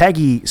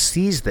 Peggy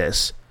sees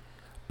this.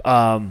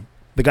 The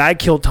guy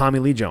killed Tommy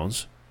Lee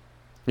Jones.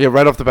 Yeah,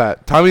 right off the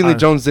bat. Tommy Lee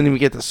Jones didn't even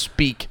get to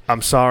speak.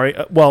 I'm sorry.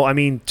 Well, I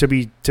mean, to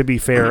be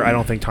fair, I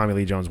don't think Tommy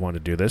Lee Jones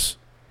wanted to do this.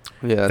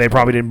 Yeah, they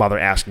probably didn't bother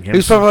asking him.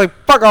 He's probably like,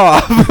 "Fuck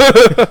off."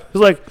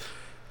 He's like,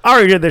 "I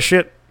already did this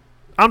shit.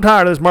 I'm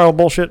tired of this Marvel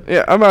bullshit.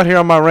 Yeah, I'm out here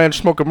on my ranch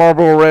smoking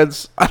Marlboro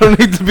Reds. I don't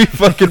need to be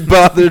fucking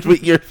bothered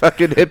with your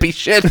fucking hippie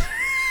shit."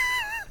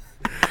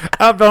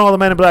 I've done all the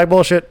Men in Black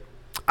bullshit.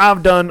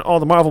 I've done all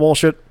the Marvel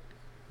bullshit.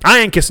 I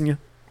ain't kissing you.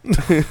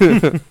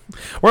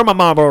 Where are my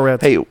Marlboro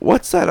Reds? Hey,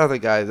 what's that other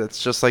guy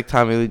that's just like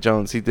Tommy Lee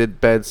Jones? He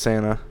did Bad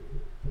Santa.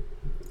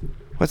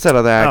 What's that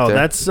other actor? Oh,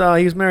 that's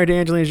he was married to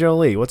Angelina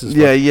Jolie. What's his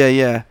name?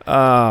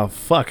 Yeah.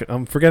 Fuck.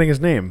 I'm forgetting his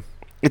name.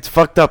 It's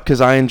fucked up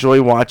because I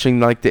enjoy watching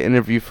like the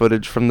interview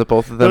footage from the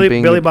both of them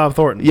being Billy Bob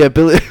Thornton. Yeah,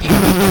 Billy.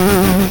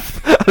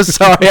 I'm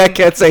sorry, I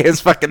can't say his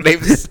fucking name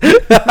because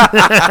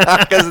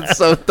it's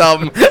so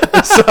dumb.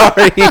 I'm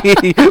sorry,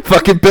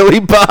 fucking Billy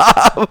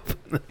Bob.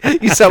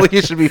 You sound like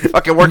you should be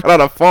fucking working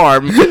on a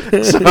farm.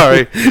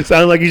 Sorry,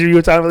 sound like you should be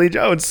with Tommy Lee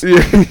Jones.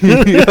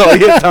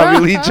 Yeah, Tommy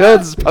Lee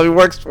Jones probably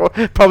works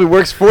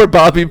for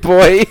Bobby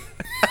Boy.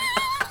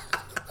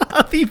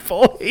 Bobby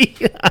Boy.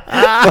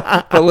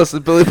 But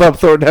listen, Billy Bob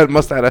Thornton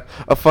must have had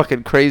a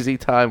fucking crazy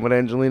time with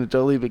Angelina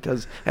Jolie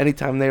because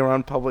anytime they were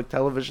on public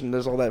television,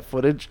 there's all that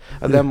footage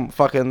of them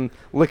fucking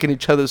licking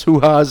each other's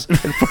hoo-has in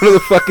front of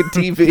the fucking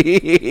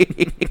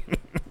TV.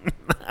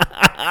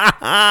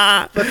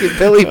 Fucking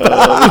Billy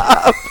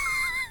Bob.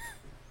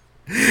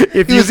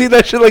 If you see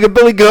that shit like a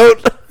billy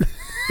goat.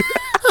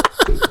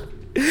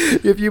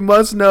 If you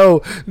must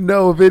know,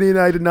 no, Vinny and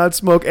I did not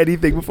smoke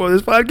anything before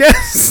this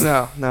podcast.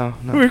 No.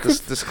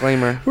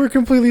 Disclaimer. We're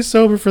completely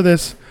sober for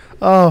this.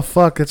 Oh,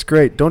 fuck, that's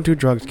great. Don't do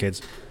drugs,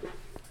 kids.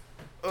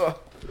 We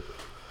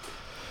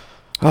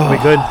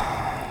good?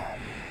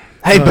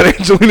 Hey, but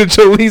Angelina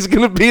Jolie's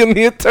gonna be in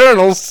the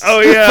Eternals.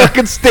 Oh, yeah.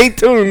 Fucking stay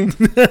tuned.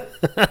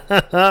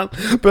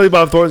 Billy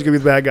Bob Thornton's gonna be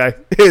the bad guy.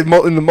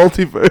 In the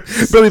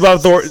multiverse. Billy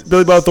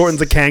Bob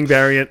Thornton's a Kang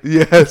variant.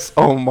 Yes.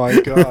 Oh my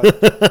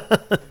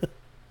god.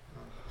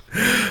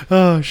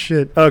 Oh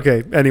shit.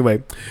 Okay.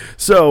 Anyway,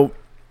 so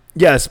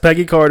yes,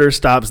 Peggy Carter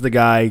stops the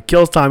guy,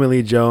 kills Tommy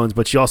Lee Jones,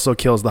 but she also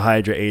kills the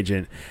Hydra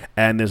agent.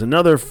 And there's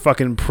another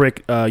fucking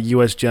prick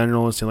U.S.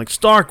 general saying like,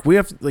 Stark, we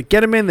have to like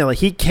get him in there. Like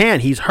he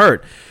can't. He's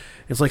hurt.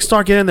 It's like,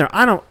 Stark, get in there.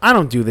 I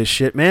don't do this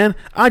shit, man.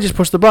 I just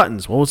push the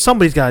buttons. Well,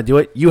 somebody's got to do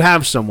it. You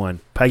have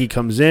someone. Peggy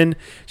comes in.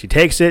 She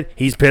takes it.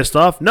 He's pissed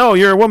off. No,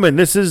 you're a woman.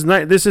 This is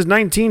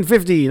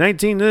 1950.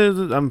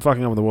 I'm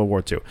fucking up with the World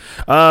War II.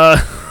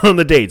 On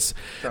the dates.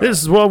 Sorry.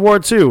 This is World War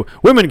II.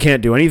 Women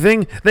can't do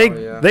anything.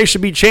 They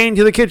should be chained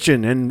to the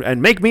kitchen and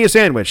make me a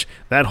sandwich.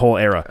 That whole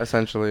era.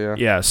 Essentially, yeah.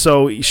 Yeah,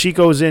 so she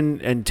goes in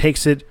and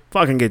takes it.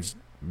 Fucking gets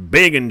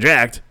big and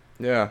jacked.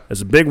 Yeah. As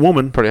a big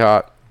woman. Pretty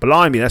hot.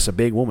 Blimey, that's a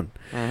big woman.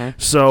 Mm-hmm.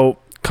 So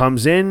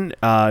comes in.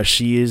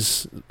 She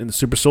is in the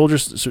super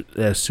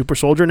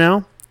soldier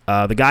now.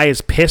 The guy is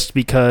pissed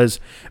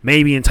because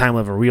maybe in time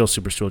we'll have a real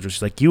super soldier.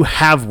 She's like, you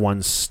have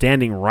one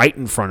standing right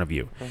in front of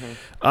you.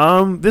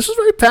 Mm-hmm. This was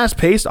very fast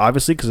paced,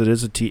 obviously, because it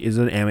is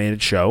an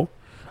animated show.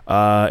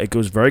 It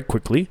goes very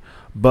quickly,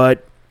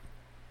 but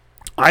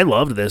I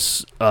loved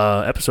this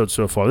episode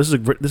so far. This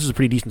is a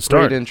pretty decent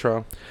start. Great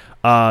intro.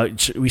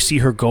 We see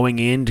her going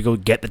in to go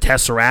get the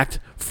Tesseract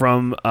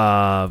from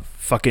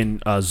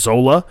fucking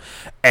Zola,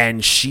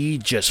 and she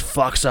just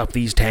fucks up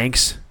these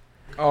tanks.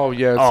 Oh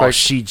yeah,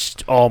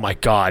 oh my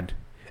god!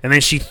 And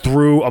then she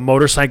threw a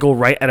motorcycle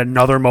right at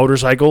another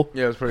motorcycle.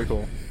 Yeah, it was pretty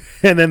cool.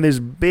 And then this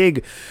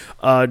big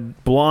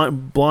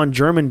blonde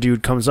German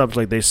dude comes up,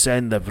 like, they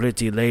send the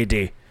pretty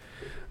lady,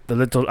 the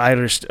little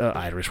Irish,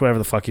 whatever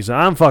the fuck he's.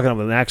 I'm fucking up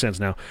with the accents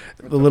now.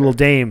 The little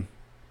dame.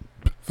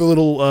 The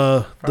little,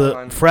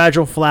 the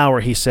fragile flower,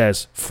 he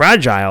says.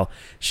 Fragile?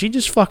 She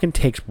just fucking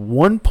takes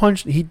one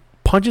punch. He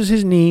punches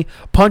his knee,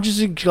 punches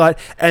his gut,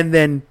 and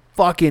then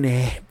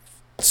fucking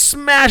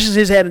smashes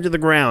his head into the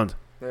ground.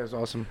 That was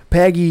awesome.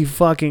 Peggy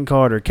fucking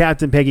Carter.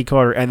 Captain Peggy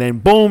Carter. And then,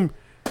 boom,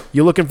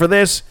 you looking for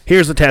this?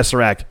 Here's the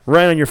Tesseract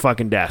right on your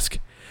fucking desk.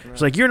 Right.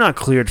 It's like, you're not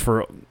cleared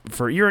for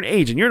you're an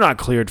agent. You're not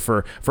cleared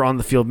for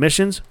on-the-field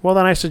missions. Well,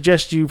 then I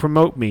suggest you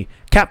promote me.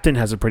 Captain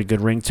has a pretty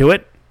good ring to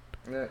it.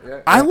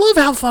 Yeah. I love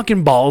how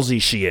fucking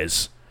ballsy she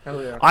is.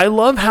 Hell yeah. I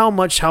love how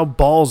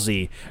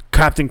ballsy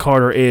Captain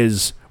Carter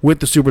is with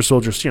the super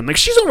soldier serum. Like,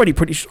 she's already a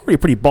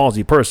pretty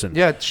ballsy person.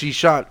 Yeah, she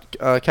shot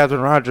Captain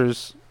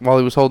Rogers while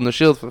he was holding the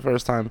shield for the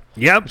first time.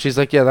 Yep. She's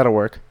like, yeah, that'll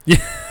work.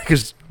 Yeah,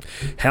 because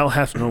hell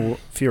hath no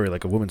fury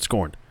like a woman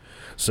scorned.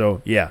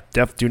 So yeah,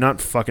 do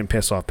not fucking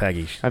piss off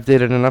Peggy. I've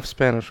dated enough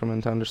Spanish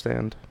women to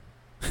understand.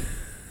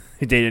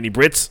 You dated any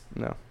Brits?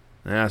 No.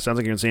 Yeah, sounds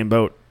like you're in the same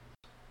boat.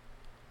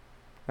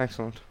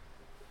 Excellent.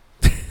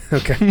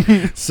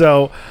 Okay.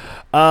 So,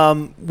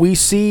 we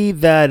see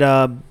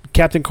that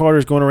Captain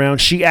Carter's going around.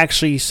 She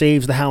actually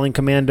saves the Howling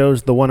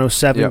Commandos, the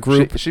 107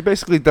 group. She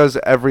basically does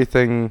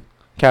everything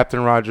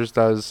Captain Rogers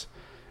does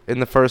in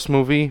the first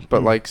movie,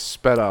 but like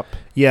sped up.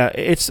 Yeah,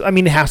 it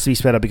has to be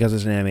sped up because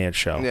it's an animated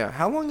show. Yeah.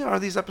 How long are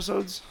these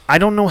episodes? I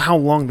don't know how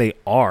long they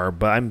are,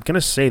 but I'm going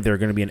to say they're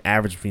going to be an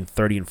average between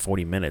 30 and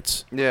 40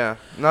 minutes. Yeah.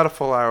 Not a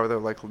full hour. They're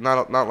like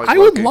not like I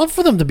would love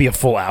for them to be a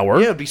full hour.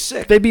 Yeah, it'd be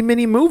sick. They'd be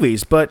mini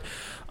movies, but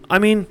I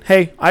mean,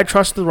 hey, I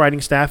trust the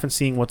writing staff and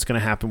seeing what's going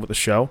to happen with the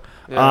show.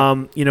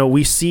 Yeah.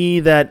 We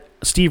see that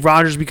Steve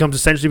Rogers becomes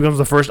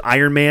the first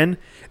Iron Man.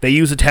 They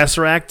use the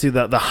Tesseract to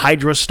the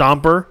Hydra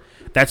Stomper.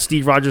 That's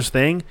Steve Rogers'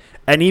 thing.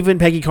 And even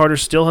Peggy Carter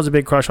still has a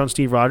big crush on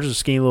Steve Rogers, a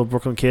skinny little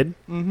Brooklyn kid.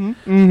 We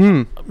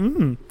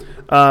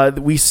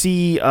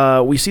see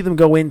them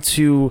go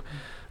into,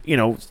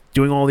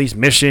 doing all these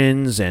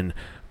missions, and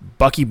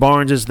Bucky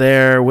Barnes is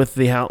there with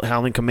the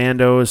Howling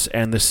Commandos,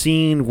 and the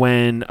scene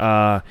when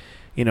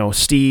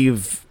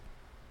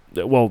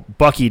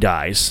Bucky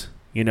dies.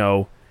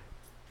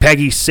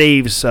 Peggy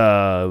saves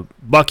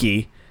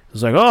Bucky.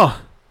 It's like,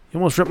 oh, you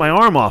almost ripped my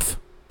arm off.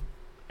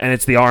 And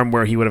it's the arm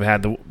where he would have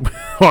had the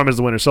arm as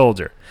the Winter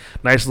Soldier.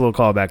 Nice little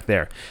callback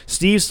there.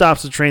 Steve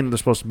stops the train that they're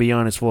supposed to be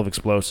on. It's full of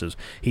explosives.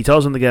 He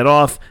tells them to get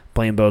off.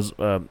 Train blows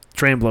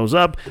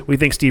up. We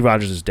think Steve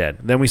Rogers is dead.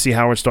 Then we see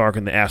Howard Stark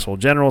and the asshole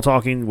general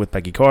talking with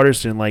Peggy Carter,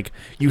 saying, like,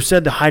 you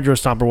said the Hydra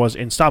Stomper was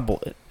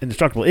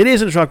indestructible. It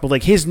is indestructible.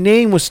 Like, his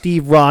name was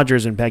Steve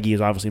Rogers, and Peggy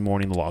is obviously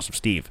mourning the loss of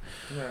Steve.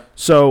 Yeah.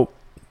 So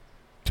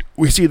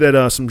we see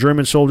that some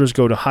German soldiers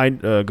go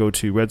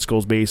to Red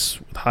Skull's base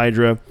with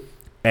Hydra.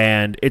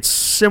 And it's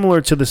similar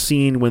to the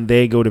scene when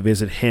they go to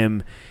visit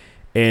him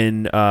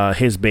in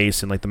his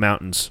base in like the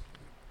mountains.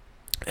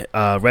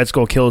 Red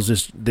Skull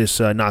kills this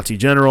Nazi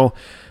general.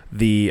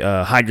 The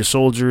Hydra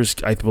soldiers,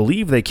 I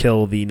believe, they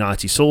kill the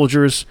Nazi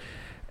soldiers.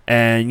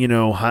 And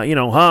hail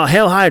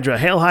Hydra,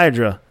 hail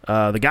Hydra.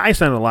 The guy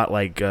sounded a lot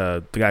like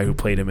the guy who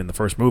played him in the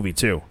first movie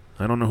too.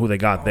 I don't know who they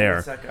got there.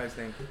 What's that guy's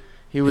name?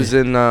 He was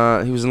in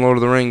Lord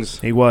of the Rings.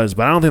 He was,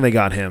 but I don't think they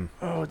got him.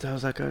 Oh, what the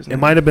hell's that guy's name?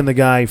 It might have been the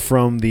guy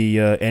from the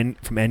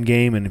from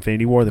Endgame and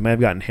Infinity War. They might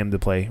have gotten him to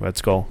play Red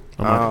Skull.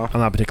 I'm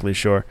not particularly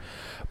sure.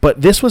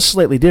 But this was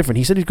slightly different.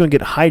 He said he's going to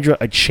get Hydra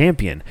a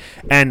champion.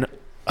 And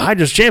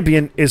Hydra's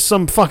champion is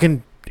some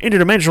fucking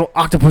interdimensional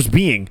octopus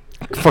being.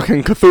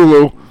 Fucking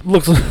Cthulhu.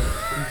 Looks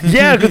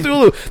yeah,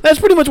 Cthulhu. That's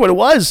pretty much what it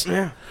was.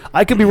 Yeah.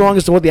 I could be wrong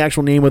as to what the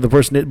actual name of the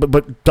person is,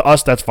 but to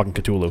us, that's fucking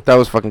Cthulhu. That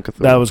was fucking Cthulhu.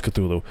 That was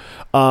Cthulhu.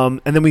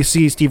 And then we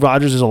see Steve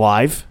Rogers is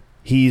alive.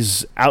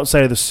 He's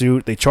outside of the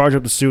suit. They charge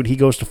up the suit. He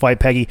goes to fight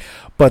Peggy.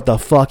 But the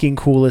fucking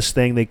coolest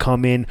thing, they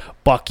come in,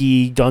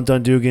 Bucky, Dun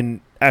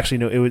Dugan, actually,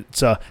 no,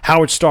 it's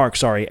Howard Stark,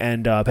 sorry,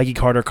 and Peggy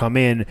Carter come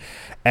in,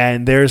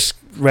 and there's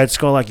Red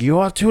Skull like, "You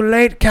are too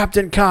late,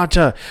 Captain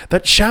Carter. The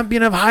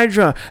champion of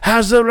Hydra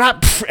has the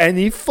rap," and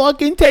he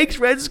fucking takes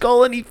Red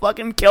Skull and he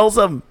fucking kills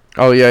him.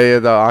 Oh, yeah,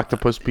 the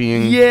octopus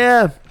being...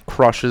 Yeah.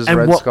 Crushes and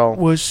Red what Skull.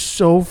 Was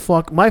so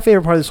my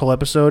favorite part of this whole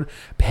episode,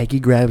 Peggy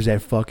grabs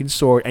that fucking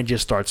sword and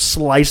just starts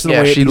slicing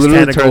away at she these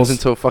literally tentacles. turns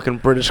into a fucking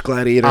British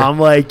gladiator. I'm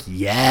like,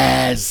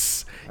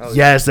 yes. Oh,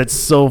 yes, that's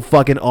so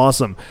fucking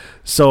awesome.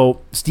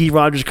 So Steve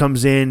Rogers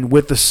comes in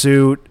with the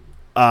suit.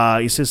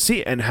 He says,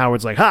 "See," and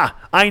Howard's like, "Ha!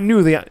 I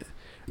knew the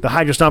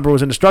Hydra Stomper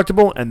was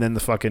indestructible." And then the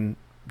fucking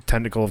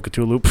tentacle of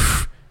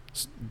Cthulhu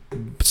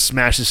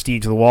smashes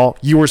Steve to the wall.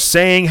 "You were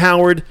saying,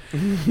 Howard."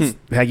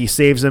 Peggy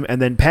saves him,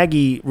 and then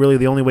Peggy, really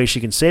the only way she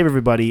can save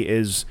everybody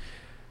is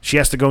she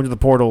has to go into the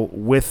portal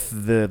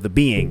with the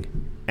being.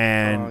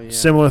 And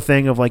similar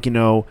thing of like,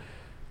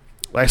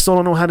 I still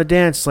don't know how to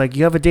dance. Like,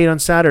 you have a date on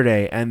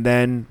Saturday, and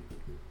then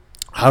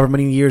however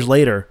many years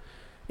later,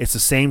 it's the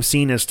same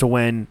scene as to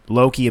when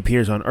Loki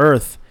appears on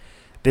Earth.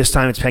 This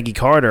time it's Peggy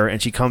Carter,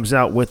 and she comes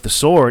out with the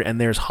sword, and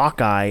there's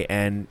Hawkeye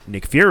and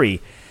Nick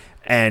Fury.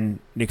 And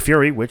Nick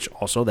Fury, which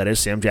also, that is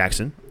Sam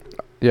Jackson.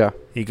 Yeah.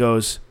 He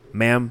goes,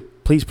 "Ma'am,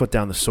 please put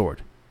down the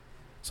sword."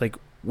 It's like,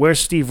 "Where's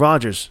Steve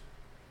Rogers?"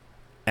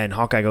 And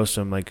Hawkeye goes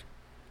to him like,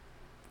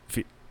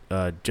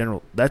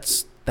 "General,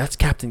 that's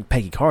Captain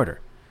Peggy Carter."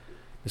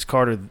 Miss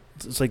Carter,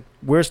 it's like,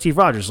 "Where's Steve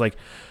Rogers?" Like,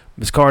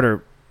 "Miss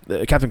Carter,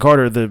 Captain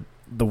Carter,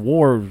 the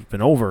war's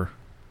been over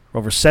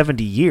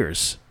 70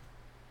 years.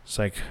 It's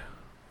like,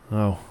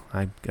 "Oh,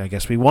 I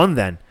guess we won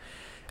then."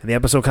 And the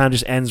episode kind of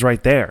just ends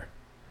right there.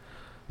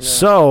 Yeah.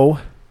 So,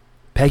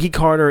 Peggy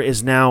Carter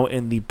is now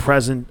in the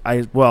present.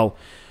 I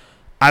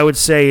would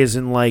say is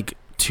in like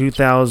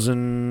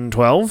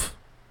 2012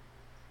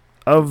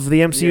 of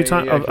the MCU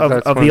time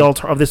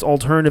of this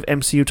alternative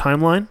MCU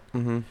timeline.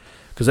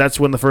 Because that's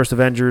when the first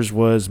Avengers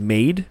was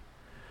made.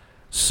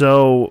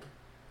 So,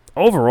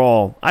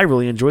 overall, I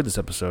really enjoyed this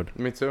episode.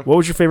 Me too. What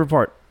was your favorite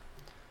part?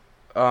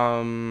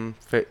 When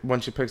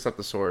she picks up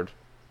the sword.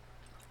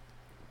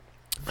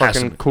 Awesome.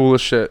 Fucking cool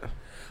as shit.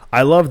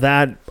 I love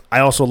that. I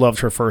also loved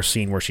her first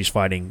scene where she's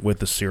fighting with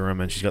the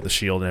serum and she's got the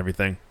shield and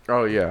everything.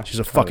 Oh, yeah. She's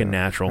a fucking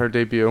natural. Her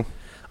debut.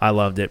 I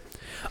loved it.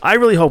 I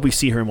really hope we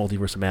see her in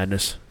Multiverse of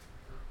Madness.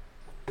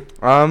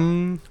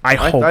 I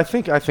hope. I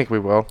think we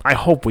will. I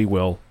hope we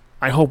will.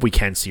 I hope we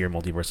can see her in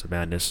Multiverse of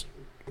Madness.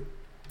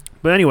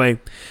 But anyway,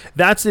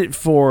 that's it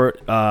for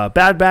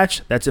Bad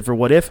Batch. That's it for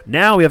What If.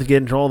 Now we have to get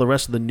into all the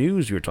rest of the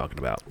news you were talking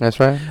about. That's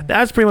right.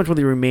 That's pretty much what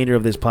the remainder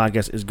of this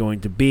podcast is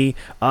going to be.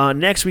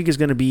 Next week is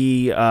going to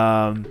be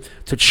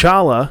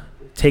T'Challa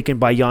taken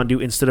by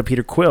Yondu instead of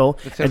Peter Quill.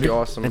 It's going to be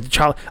awesome. And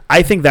T'Challa,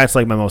 I think that's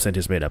like my most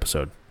anticipated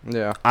episode.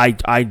 Yeah.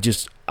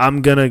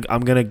 I'm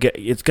gonna get,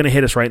 it's gonna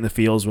hit us right in the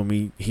feels when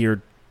we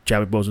hear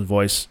Chadwick Boseman's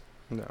voice.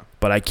 No.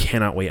 But I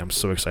cannot wait. I'm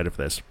so excited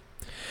for this.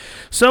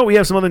 So we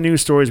have some other news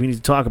stories we need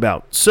to talk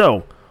about.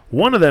 So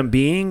one of them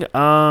being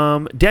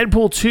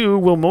Deadpool 2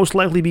 will most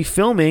likely be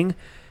filming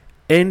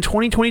in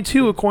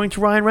 2022, according to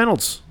Ryan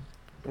Reynolds.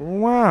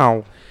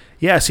 Wow.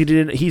 Yes,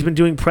 he's been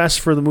doing press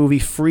for the movie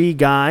Free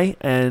Guy,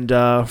 and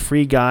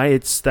Free Guy,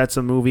 that's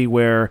a movie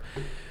where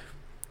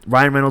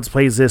Ryan Reynolds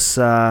plays this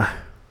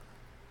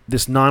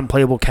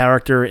non-playable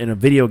character in a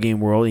video game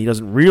world. He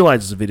doesn't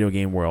realize it's a video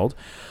game world.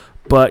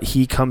 But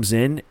he comes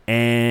in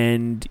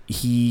and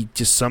he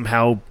just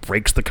somehow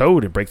breaks the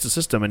code and breaks the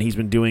system. And he's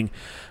been doing...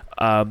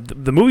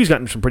 the movie's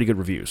gotten some pretty good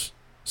reviews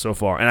so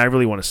far, and I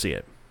really want to see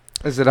it.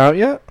 Is it out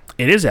yet?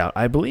 It is out.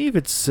 I believe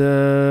it's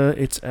out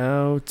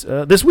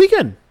this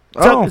weekend.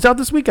 It's out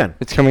this weekend.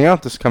 It's coming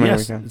out this coming yes,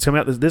 weekend. It's coming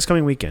out this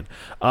coming weekend.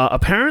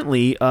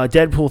 Apparently,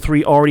 Deadpool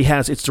 3 already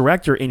has its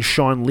director in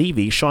Sean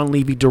Levy. Sean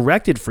Levy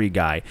directed Free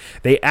Guy.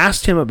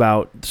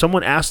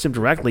 Someone asked him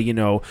directly,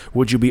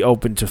 would you be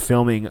open to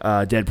filming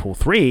Deadpool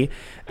 3?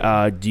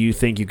 Do you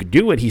think you could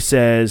do it? He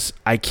says,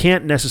 I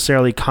can't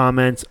necessarily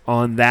comment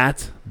on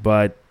that,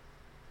 but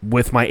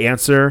with my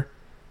answer,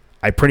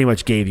 I pretty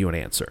much gave you an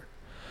answer.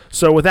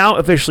 So without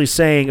officially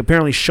saying,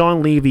 apparently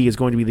Sean Levy is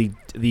going to be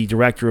the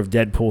director of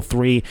Deadpool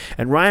 3,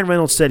 and Ryan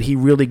Reynolds said he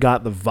really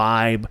got the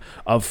vibe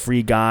of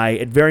Free Guy.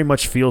 It very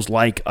much feels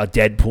like a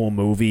Deadpool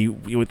movie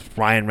with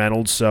Ryan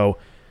Reynolds, so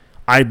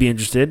I'd be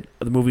interested.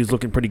 The movie's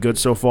looking pretty good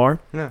so far.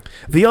 Yeah.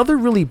 The other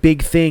really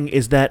big thing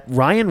is that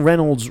Ryan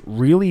Reynolds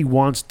really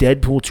wants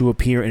Deadpool to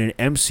appear in an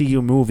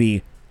MCU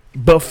movie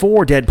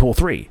before Deadpool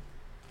 3.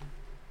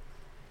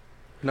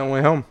 No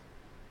Way Home.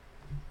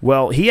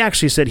 Well, he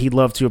actually said he'd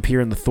love to appear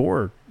in the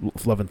Thor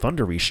Love and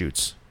Thunder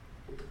reshoots.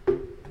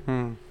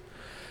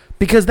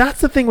 Because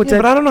that's the thing with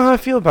but I don't know how I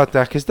feel about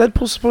that, because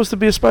Deadpool's supposed to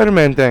be a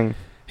Spider-Man thing.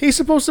 He's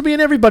supposed to be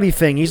an everybody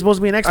thing. He's supposed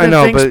to be an X-Men I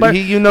know, thing. but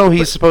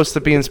he's supposed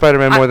to be in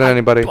Spider-Man more than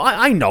anybody.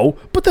 I know,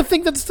 but the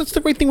thing that's the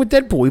great thing with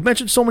Deadpool. We've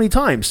mentioned so many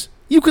times.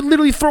 You could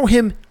literally throw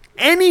him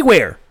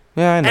anywhere.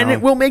 Yeah, I know. And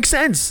it will make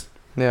sense.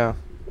 Yeah.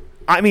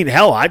 I mean,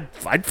 hell, I'd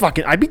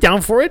be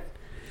down for it.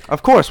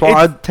 Of course. Well,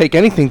 I'd take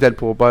anything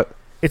Deadpool, but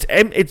it's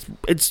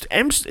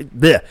Deadpool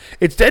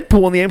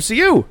in the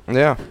MCU.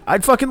 Yeah.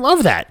 I'd fucking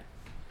love that.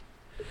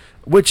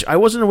 Which I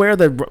wasn't aware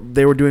that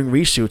they were doing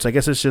reshoots. I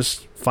guess it's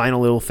just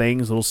final little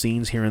things, little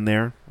scenes here and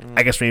there.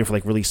 I guess maybe for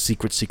like really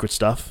secret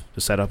stuff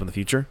to set up in the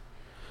future.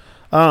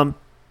 And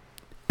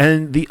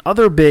the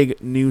other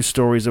big news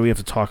stories that we have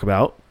to talk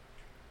about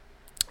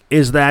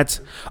is that,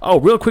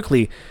 real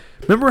quickly,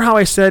 remember how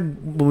I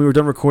said when we were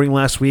done recording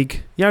last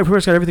week, we pretty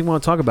much got everything we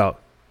want to talk about.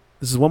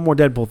 This is one more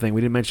Deadpool thing.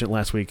 We didn't mention it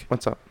last week.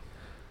 What's up?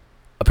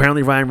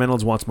 Apparently Ryan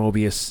Reynolds wants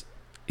Mobius.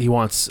 He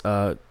wants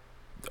Owen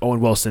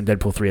Wilson,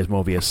 Deadpool 3 as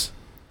Mobius.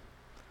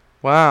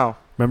 Wow.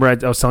 Remember I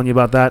was telling you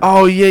about that?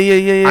 Oh,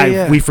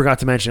 yeah. We forgot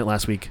to mention it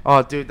last week.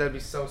 Oh, dude, that'd be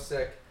so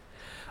sick.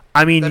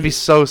 I mean, that'd be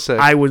so sick.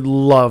 I would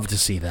love to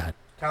see that.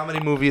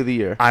 Comedy movie of the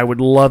year. I would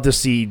love to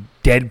see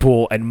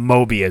Deadpool and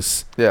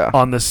Mobius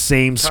on the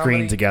same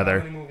screen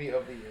together. Comedy movie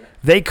of the year.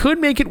 They could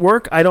make it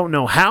work. I don't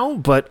know how,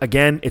 but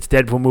again, it's a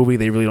Deadpool movie.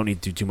 They really don't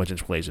need to do too much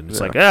explanation. It's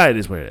like, it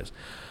is what it is.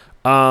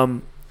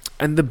 And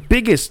the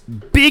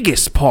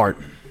biggest part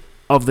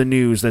of the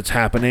news that's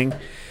happening,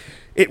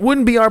 it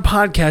wouldn't be our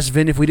podcast,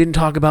 Vin, if we didn't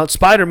talk about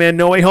Spider-Man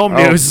No Way Home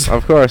news.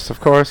 Of course.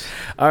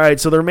 All right,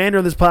 so the remainder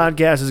of this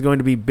podcast is going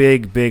to be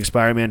big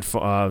Spider-Man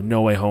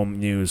No Way Home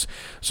news.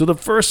 So the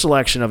first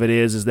selection of it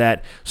is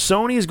that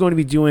Sony is going to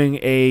be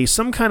doing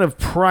some kind of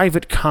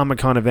private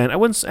Comic-Con event. I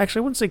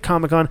wouldn't say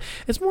Comic-Con.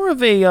 It's more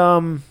of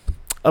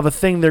a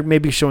thing they're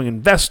maybe showing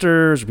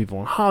investors or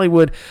people in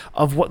Hollywood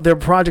of what their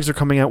projects are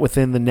coming out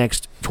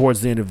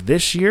towards the end of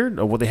this year,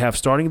 or what they have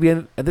starting to be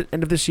at the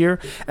end of this year,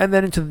 and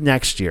then into the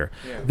next year.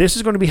 Yeah. This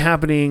is going to be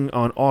happening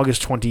on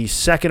August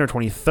 22nd or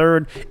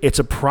 23rd. It's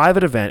a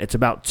private event. It's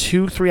about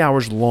 2-3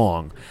 hours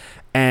long,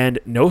 and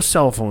no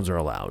cell phones are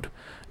allowed.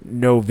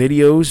 No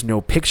videos,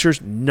 no pictures,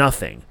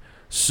 nothing.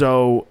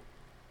 So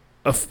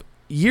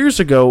years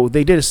ago,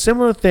 they did a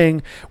similar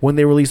thing when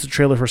they released the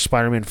trailer for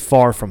Spider-Man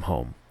Far From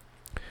Home.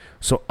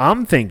 So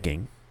I'm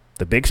thinking,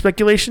 the big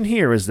speculation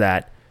here is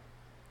that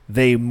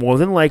they more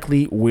than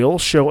likely will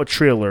show a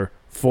trailer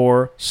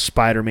for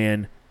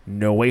Spider-Man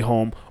No Way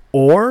Home,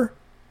 or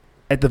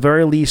at the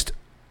very least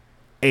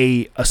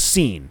a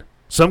scene,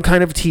 some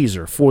kind of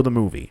teaser for the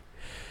movie.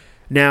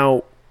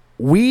 Now,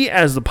 we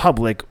as the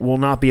public will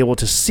not be able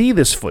to see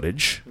this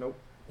footage. Nope.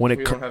 We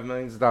don't have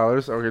millions of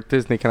dollars or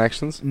Disney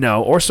connections.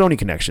 No, or Sony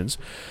connections.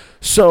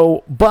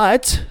 So,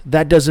 but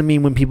that doesn't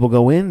mean when people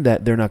go in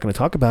that they're not going to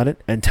talk about it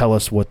and tell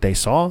us what they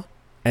saw,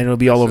 and it'll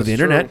be all over the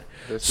internet.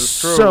 This is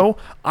true. So,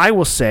 I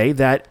will say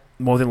that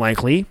more than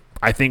likely,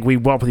 I think we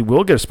probably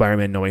will get a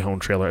Spider-Man No Way Home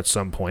trailer at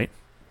some point.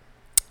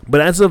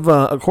 But as of,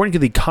 according to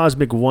the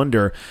Cosmic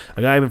Wonder,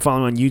 a guy I've been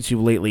following on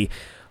YouTube lately,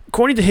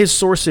 according to his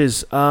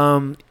sources,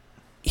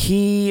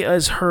 he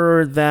has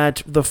heard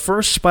that the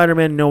first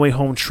Spider-Man No Way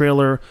Home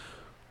trailer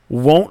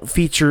won't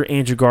feature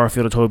Andrew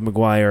Garfield or Tobey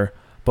Maguire,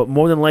 but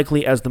more than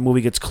likely, as the movie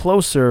gets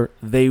closer,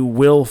 they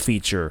will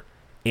feature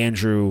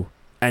Andrew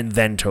and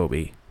then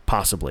Tobey,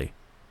 possibly.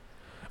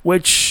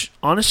 Which,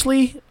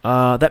 honestly,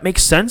 that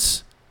makes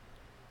sense.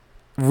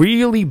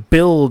 Really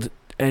build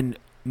and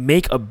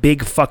make a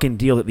big fucking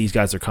deal that these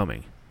guys are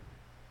coming.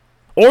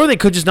 Or they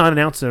could just not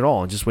announce it at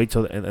all and just wait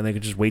till they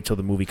could just wait till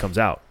the movie comes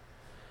out.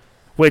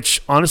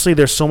 Which, honestly,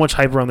 there's so much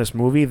hype around this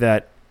movie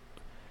that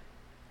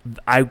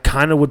I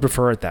kind of would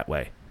prefer it that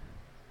way.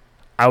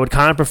 I would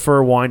kind of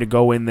prefer wanting to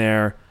go in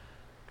there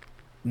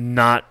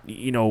not,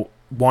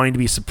 wanting to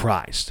be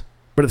surprised.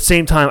 But at the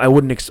same time, I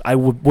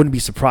wouldn't be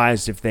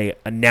surprised if they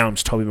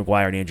announced Tobey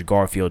Maguire and Andrew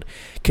Garfield,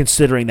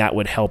 considering that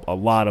would help a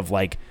lot of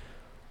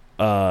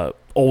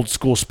old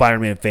school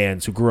Spider-Man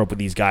fans who grew up with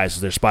these guys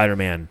as their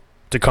Spider-Man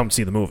to come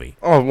see the movie.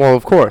 Oh, well,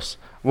 of course.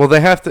 Well,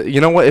 they have to.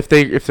 You know what? If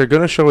they're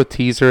gonna show a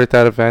teaser at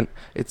that event,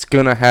 it's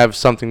gonna have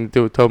something to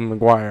do with Tobey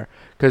Maguire,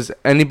 because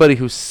anybody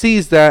who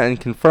sees that and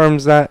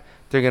confirms that,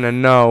 they're going to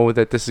know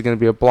that this is going to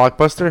be a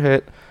blockbuster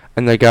hit,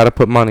 and they got to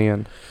put money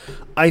in.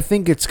 I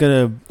think it's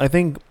going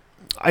to...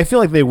 I feel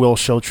like they will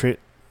show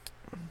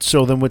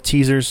them with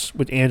teasers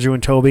with Andrew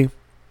and Tobey.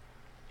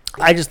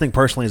 I just think,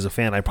 personally, as a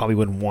fan, I probably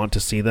wouldn't want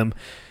to see them.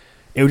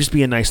 It would just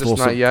be a nice little...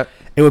 Not yet?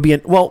 It would be...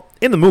 in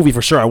the movie,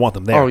 for sure, I want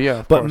them there. Oh, yeah,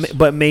 of course.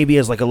 But maybe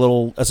as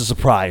as a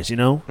surprise,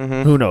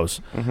 Mm-hmm. Who knows?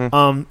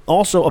 Mm-hmm.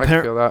 Also, I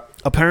feel that.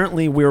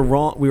 Apparently, we were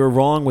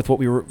wrong with what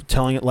we were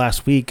telling it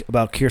last week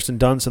about Kirsten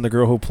Dunst and the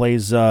girl who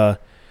plays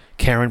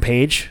Karen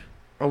Page.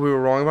 Oh, we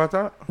were wrong about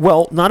that?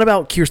 Well, not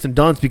about Kirsten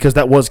Dunst, because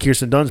that was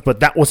Kirsten Dunst, but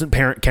that wasn't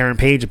Karen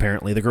Page,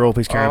 apparently. The girl who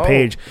plays Karen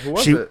Page. Who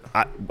was it?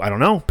 I don't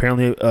know.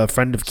 Apparently a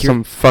friend of Kirsten.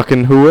 Some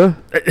fucking hooah?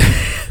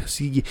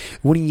 See,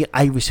 one of you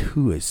Irish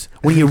hooas.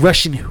 One of you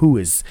Russian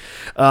hooas.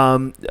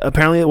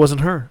 Apparently it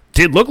wasn't her.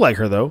 Did look like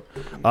her, though.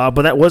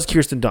 But that was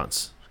Kirsten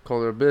Dunst.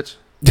 Call her a bitch.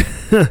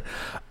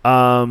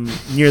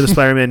 Near the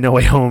Spider-Man No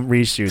Way Home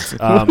reshoots.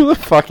 Who the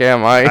fuck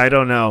am I? I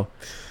don't know.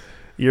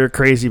 You're a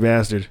crazy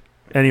bastard.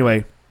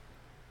 Anyway,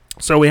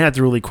 so we had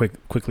to really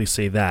quickly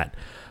say that.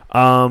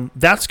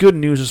 That's good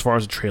news as far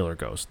as the trailer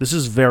goes. This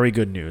is very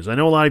good news. I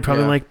know a lot of you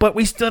probably like, but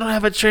we still don't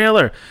have a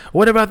trailer.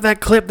 What about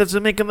that clip that's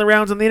making the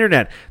rounds on the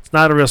internet? It's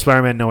not a real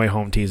Spider-Man No Way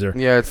Home teaser.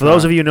 Yeah, it's For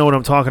those of you who know what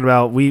I'm talking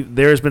about,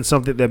 there's been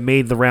something that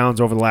made the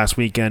rounds over the last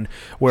weekend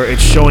where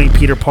it's showing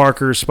Peter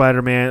Parker,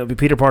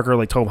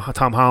 like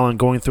Tom Holland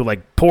going through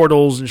like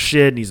portals and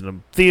shit, and he's in a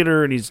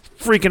theater and he's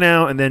freaking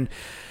out, and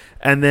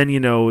then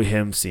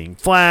him seeing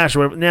Flash or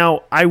whatever.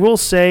 Now, I will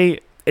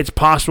say, it's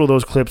possible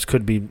those clips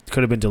could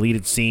have been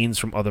deleted scenes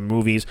from other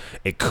movies.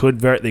 They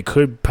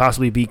could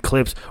possibly be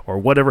clips or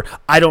whatever.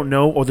 I don't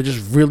know, or they're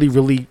just really,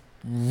 really,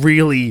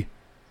 really,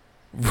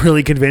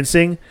 really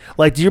convincing.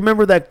 Like, do you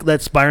remember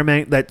that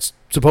Spider-Man, that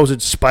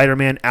supposed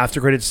Spider-Man after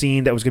credit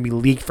scene that was going to be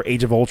leaked for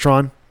Age of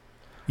Ultron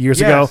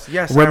years ago?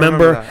 Yes, remember? I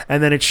remember that.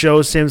 And then it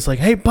shows him, it's like,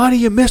 "Hey, buddy,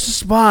 you missed a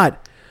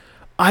spot.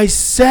 I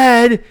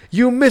said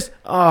you missed."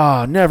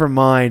 Oh, never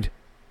mind.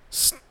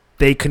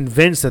 They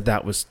convinced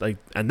that was like,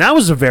 and that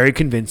was a very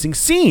convincing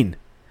scene.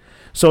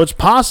 So it's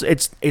possible.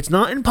 It's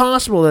not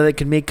impossible that they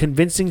can make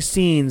convincing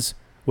scenes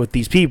with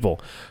these people.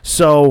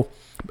 So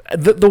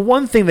the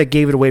one thing that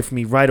gave it away for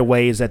me right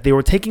away is that they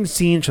were taking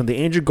scenes from the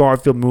Andrew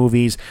Garfield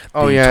movies,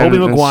 Tobey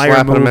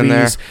Maguire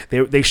movies.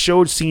 They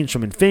showed scenes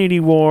from Infinity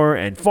War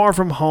and Far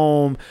From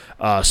Home,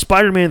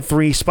 Spider-Man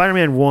 3,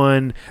 Spider-Man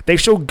 1. They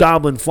showed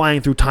Goblin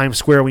flying through Times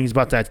Square when he's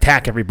about to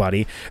attack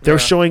everybody. They're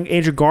showing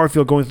Andrew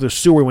Garfield going through the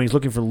sewer when he's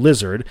looking for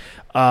Lizard.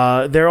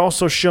 They're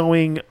also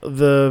showing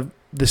the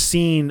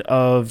scene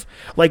of,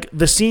 like,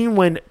 the scene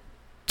when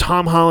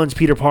Tom Holland's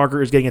Peter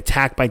Parker is getting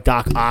attacked by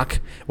Doc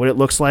Ock, what it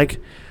looks like.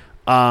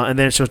 And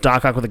then it shows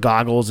Doc Ock with the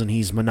goggles, and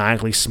he's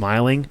maniacally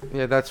smiling.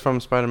 Yeah, that's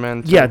from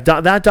Spider-Man 2. Yeah,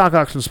 that Doc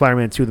Ock's from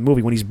Spider-Man 2, the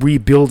movie, when he's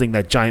rebuilding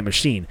that giant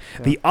machine.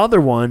 Yeah. The other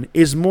one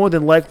is more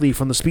than likely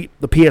from the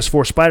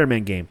PS4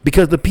 Spider-Man game,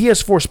 because the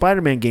PS4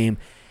 Spider-Man game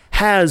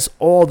has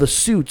all the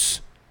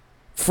suits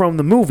from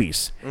the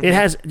movies. Mm-hmm. It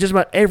has just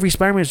about every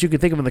Spider-Man suit you can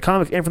think of in the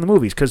comics and from the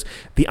movies, because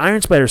the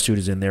Iron Spider suit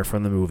is in there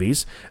from the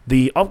movies.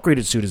 The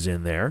upgraded suit is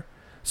in there.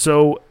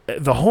 So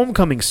the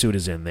Homecoming suit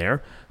is in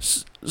there.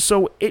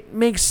 So it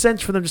makes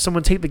sense for them to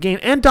someone take the game.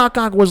 And Doc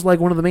Ock was like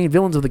one of the main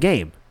villains of the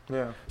game.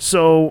 Yeah.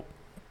 So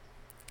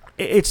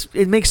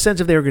it makes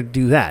sense if they were going to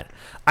do that.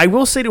 I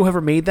will say to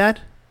whoever made that,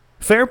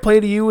 fair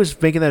play to you is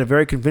making that a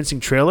very convincing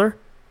trailer,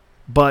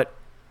 but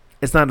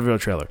it's not a real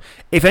trailer.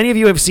 If any of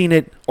you have seen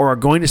it or are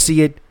going to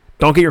see it,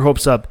 don't get your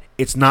hopes up.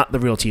 It's not the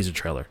real teaser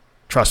trailer.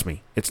 Trust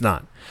me, it's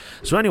not.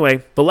 So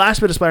anyway, the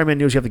last bit of Spider-Man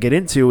news you have to get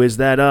into is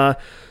that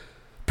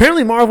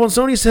apparently Marvel and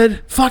Sony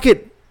said, fuck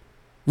it,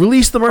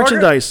 release the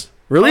merchandise.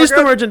 Release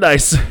the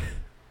merchandise.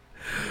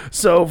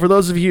 So for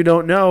those of you who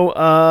don't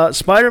know,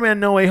 Spider-Man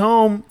No Way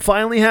Home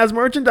finally has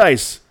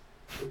merchandise.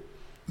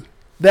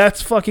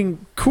 That's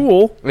fucking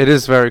cool. It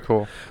is very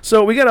cool.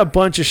 So we got a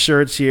bunch of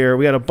shirts here.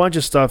 We got a bunch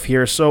of stuff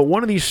here. So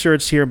one of these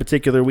shirts here in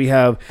particular, we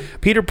have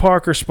Peter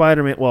Parker,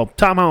 Spider-Man,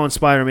 Tom Holland,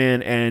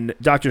 Spider-Man, and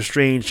Doctor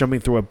Strange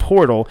jumping through a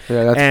portal.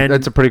 Yeah,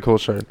 that's a pretty cool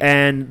shirt.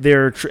 And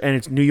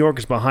it's New York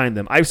is behind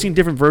them. I've seen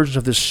different versions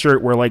of this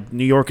shirt where like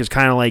New York is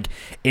kind of like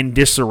in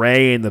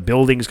disarray and the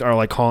buildings are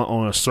like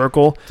on a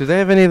circle. Do they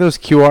have any of those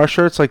QR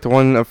shirts like the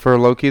one for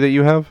Loki that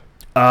you have?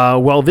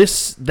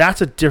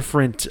 That's a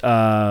different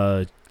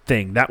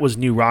thing. That was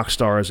New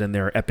Rockstars and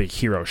their Epic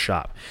Hero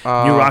Shop. New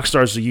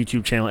Rockstars is a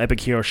YouTube channel.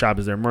 Epic Hero Shop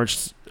is their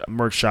merch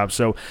shop.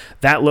 So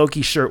that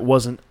Loki shirt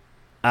wasn't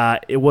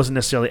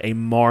necessarily a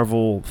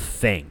Marvel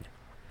thing.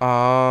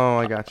 Oh,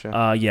 I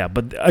gotcha. Yeah,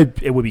 but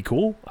it would be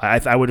cool.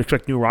 I would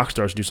expect New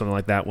Rockstars to do something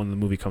like that when the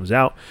movie comes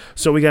out.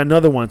 So we got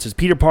another one. It says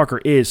Peter Parker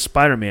is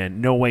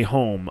Spider-Man No Way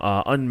Home,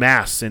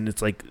 unmasked, and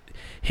it's like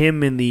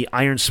him in the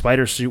Iron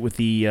Spider suit with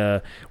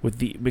the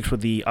mixed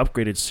with the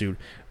upgraded suit.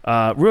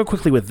 Real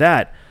quickly with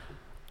that,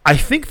 I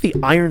think the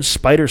Iron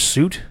Spider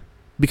suit,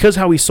 because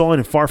how we saw it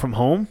in Far From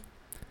Home,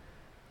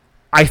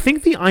 I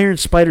think the Iron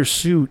Spider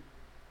suit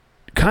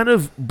kind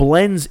of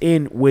blends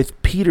in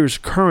with Peter's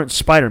current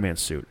Spider-Man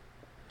suit.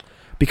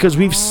 Because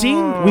we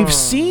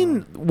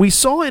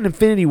saw in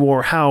Infinity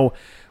War how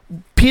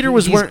Peter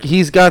was wearing...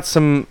 He's got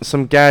some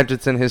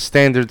gadgets in his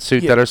standard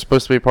suit that are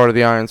supposed to be part of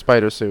the Iron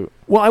Spider suit.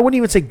 Well, I wouldn't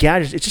even say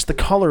gadgets. It's just the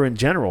color in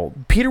general.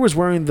 Peter was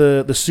wearing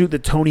the suit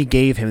that Tony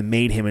gave him and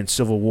made him in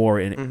Civil War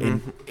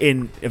in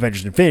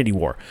Avengers Infinity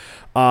War.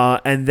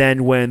 And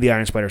then when the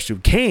Iron Spider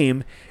suit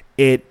came,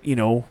 it,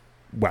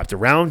 wrapped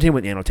around him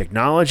with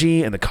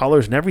nanotechnology, and the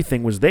colors and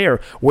everything was there.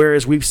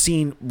 Whereas we've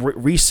seen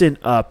recent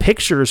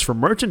pictures for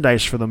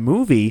merchandise for the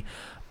movie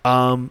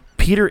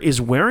Peter is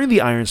wearing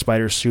the Iron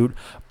Spider suit,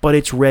 but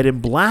it's red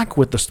and black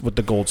with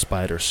the Gold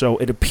Spider. So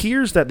it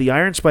appears that the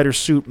Iron Spider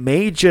suit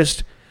may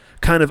just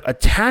kind of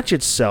attach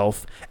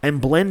itself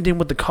and blend in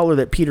with the color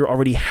that Peter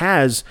already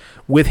has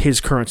with his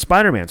current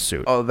Spider-Man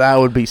suit. Oh, that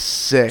would be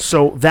sick.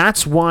 So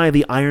that's why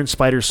the Iron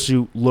Spider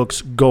suit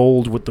looks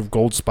gold with the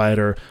Gold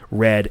Spider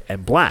red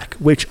and black,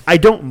 which I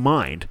don't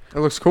mind. It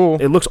looks cool.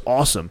 It looks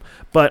awesome,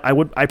 but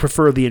I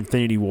prefer the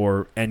Infinity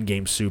War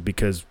Endgame suit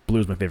because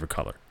blue is my favorite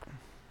color.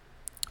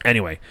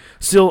 Anyway,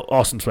 still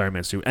awesome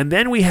Spider-Man suit. And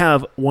then we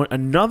have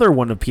another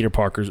one of Peter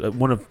Parker's,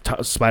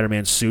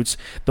 Spider-Man's suits,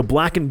 the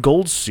black and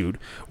gold suit,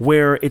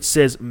 where it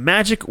says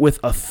magic with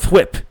a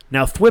thwip.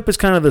 Now, thwip is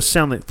kind of the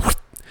sound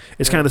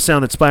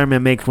that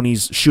Spider-Man makes when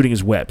he's shooting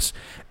his webs.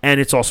 And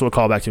it's also a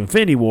callback to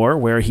Infinity War,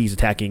 where he's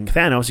attacking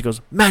Thanos. He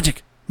goes,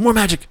 magic, more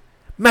magic,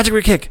 magic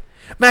with a kick,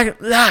 magic,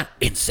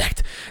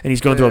 insect. And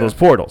he's going through all those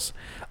portals.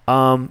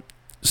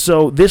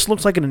 So this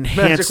looks like an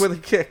enhanced... Magic with a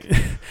kick.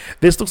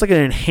 This looks like an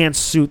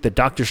enhanced suit that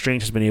Doctor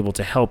Strange has been able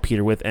to help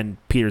Peter with, and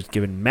Peter's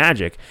given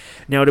magic.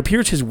 Now, it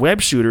appears his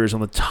web shooter is on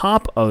the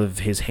top of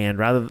his hand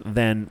rather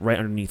than right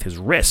underneath his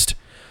wrist.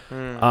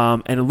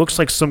 And it looks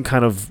like some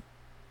kind of...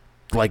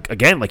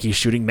 like he's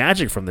shooting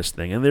magic from this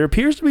thing. And there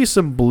appears to be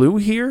some blue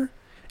here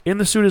in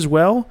the suit as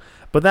well,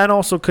 but that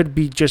also could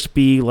be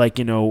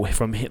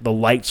from the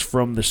lights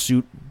from the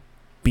suit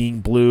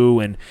being blue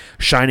and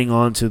shining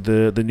onto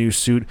the new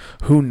suit.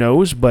 Who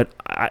knows? But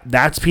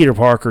that's Peter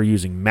Parker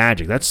using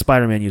magic. That's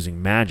Spider-Man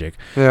using magic.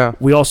 Yeah.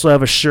 We also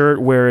have a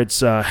shirt where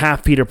it's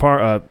half Peter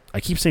Parker. I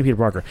keep saying Peter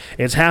Parker.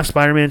 It's half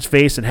Spider-Man's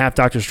face and half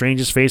Doctor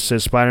Strange's face. It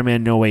says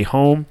Spider-Man No Way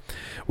Home.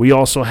 We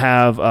also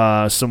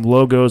have some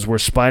logos where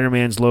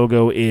Spider-Man's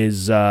logo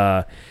is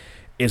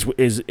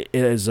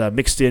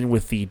mixed in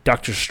with the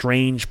Doctor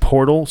Strange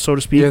portal, so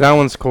to speak. Yeah, that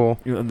one's cool.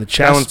 In the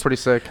chest. That one's pretty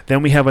sick.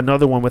 Then we have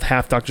another one with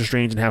half Doctor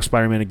Strange and half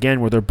Spider-Man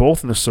again, where they're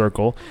both in a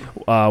circle.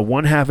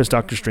 One half is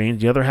Doctor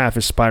Strange, the other half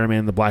is Spider-Man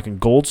in the black and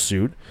gold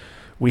suit.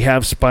 We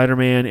have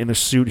Spider-Man in the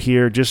suit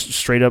here, just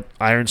straight up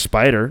Iron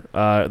Spider.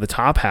 The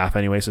top half,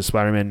 anyway, says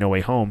Spider-Man No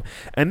Way Home.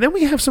 And then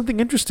we have something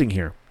interesting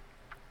here.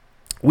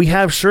 We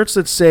have shirts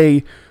that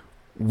say,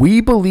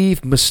 "We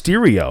believe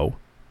Mysterio,"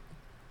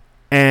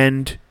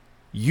 and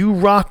 "You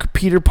rock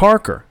Peter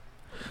Parker."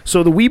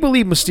 So the "We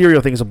Believe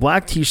Mysterio" thing is a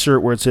black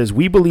T-shirt where it says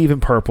 "We Believe" in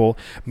purple,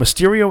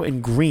 Mysterio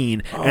in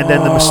green, and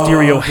then the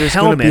Mysterio there's helmet. There's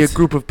going to be a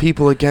group of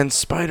people against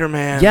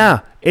Spider-Man. Yeah,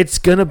 it's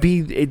gonna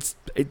be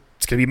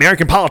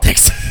American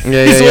politics.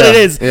 Yeah, It's what it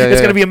is. Yeah, it's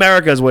gonna be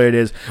America is what it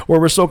is, where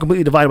we're so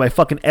completely divided by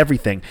fucking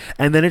everything.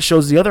 And then it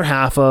shows the other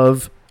half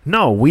of,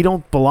 no, we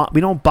don't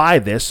buy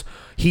this.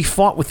 He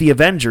fought with the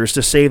Avengers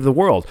to save the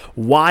world.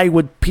 Why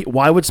would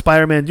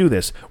Spider-Man do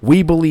this?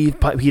 We believe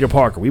Peter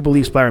Parker. We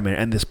believe Spider-Man.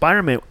 And the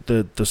Spider-Man,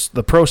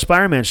 the pro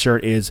Spider-Man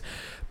shirt is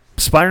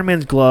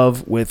Spider-Man's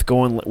glove with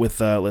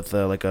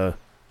like a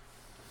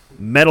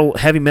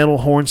heavy metal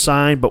horn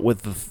sign, but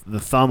with the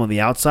thumb on the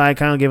outside,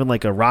 kind of giving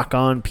like a rock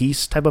on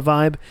peace type of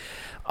vibe.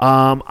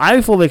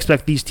 I fully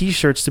expect these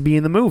T-shirts to be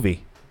in the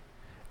movie,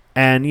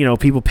 and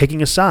people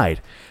picking a side.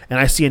 And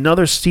I see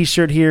another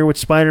T-shirt here with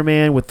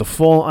Spider-Man with the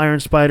full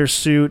Iron Spider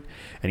suit,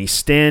 and he's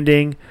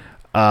standing.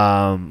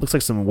 Looks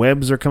like some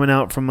webs are coming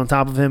out from on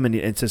top of him, and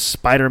it says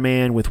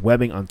Spider-Man with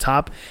webbing on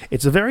top.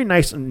 It's a very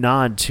nice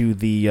nod to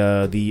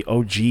the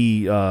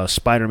OG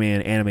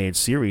Spider-Man animated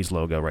series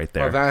logo right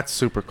there. Oh, that's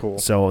super cool.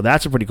 So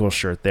that's a pretty cool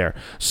shirt there.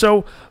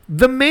 So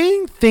the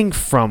main thing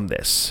from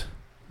this,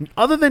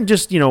 other than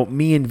just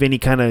me and Vinny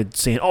kind of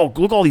saying, "Oh,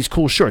 look at all these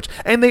cool shirts,"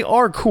 and they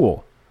are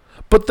cool.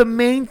 But the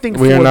main thing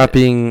we are not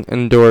being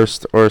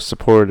endorsed or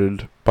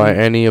supported by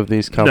any of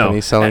these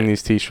companies selling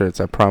these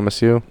T-shirts. I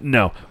promise you.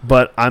 No,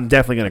 but I'm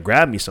definitely going to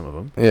grab me some of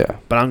them. Yeah.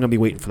 But I'm going to be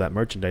waiting for that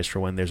merchandise for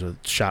when there's a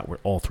shot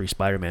with all three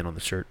Spider-Man on the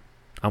shirt.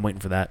 I'm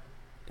waiting for that.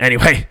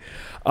 Anyway,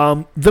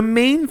 the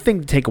main thing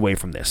to take away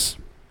from this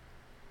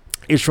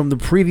is from the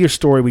previous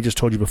story we just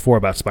told you before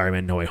about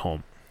Spider-Man No Way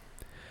Home.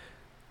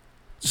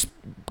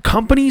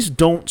 Companies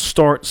don't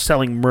start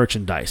selling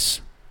merchandise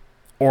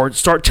or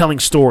start telling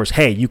stores,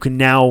 "Hey, you can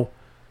now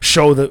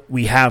show that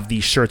we have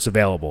these shirts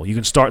available. You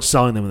can start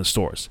selling them in the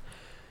stores."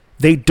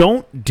 They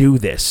don't do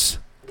this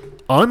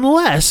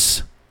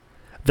unless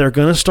they're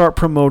going to start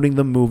promoting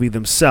the movie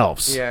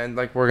themselves. Yeah, and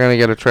we're going to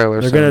get a trailer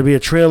soon. There's going to be a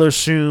trailer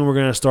soon. We're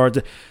going to start.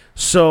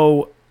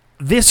 So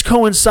this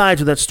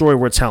coincides with that story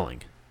we're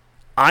telling.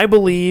 I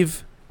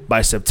believe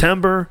by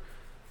September,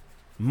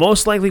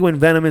 most likely when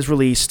Venom is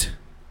released,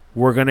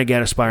 we're going to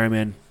get a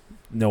Spider-Man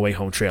No Way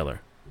Home trailer.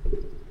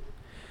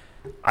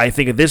 I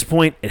think at this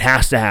point, it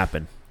has to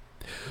happen.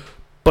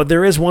 But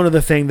there is one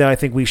other thing that I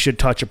think we should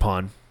touch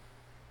upon,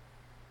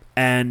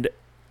 and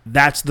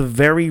that's the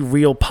very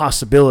real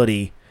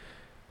possibility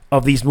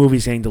of these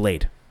movies getting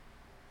delayed.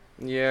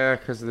 Yeah,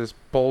 because of this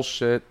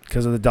bullshit.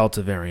 Because of the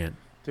Delta variant.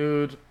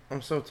 Dude,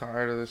 I'm so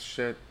tired of this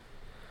shit.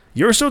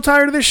 You're so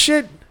tired of this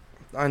shit?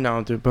 I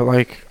know, dude,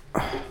 but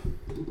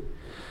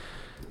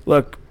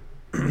Look,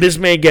 this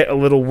may get a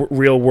little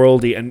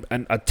real-worldy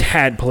and a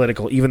tad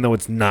political, even though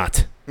it's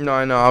not. No,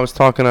 I know. I was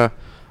talking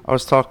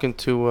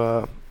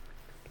to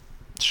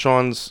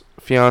Sean's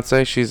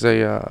fiance. She's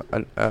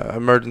an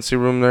emergency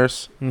room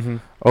nurse Mm-hmm.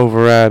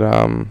 over at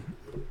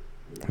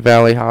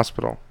Valley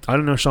Hospital. I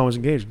didn't know Sean was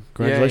engaged.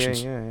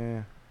 Congratulations.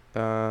 Yeah.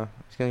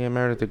 He's gonna get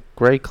married at the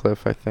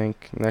Graycliff, I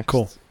think,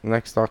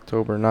 next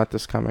October, not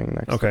this coming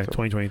next. Okay,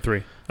 October. 2023.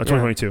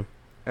 2022.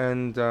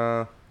 And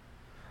I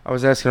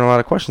was asking a lot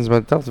of questions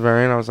about the Delta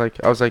variant. I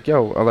was like,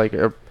 yo, like,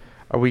 are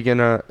we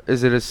gonna?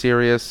 Is it as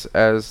serious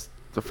as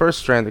the first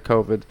strand of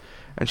COVID?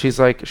 And she's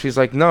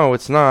like, no,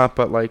 it's not.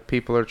 But like,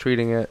 people are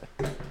treating it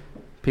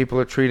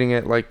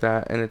like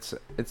that, and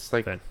it's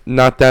like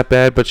not that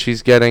bad. But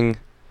she's getting,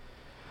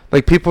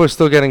 like, people are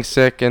still getting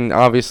sick, and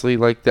obviously,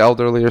 like, the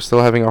elderly are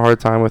still having a hard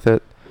time with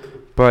it.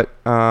 But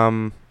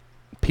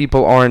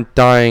people aren't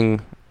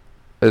dying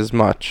as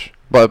much.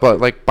 But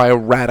like, by a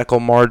radical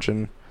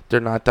margin, they're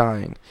not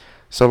dying.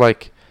 So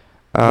like,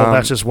 well,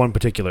 that's just one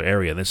particular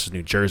area. This is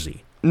New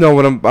Jersey. No,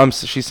 what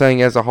she's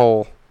saying as a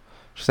whole.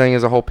 She's saying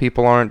as a whole,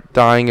 people aren't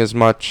dying as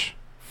much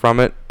from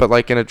it, but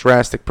like in a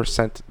drastic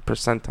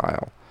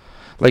percentile.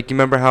 Like, you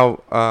remember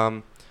how,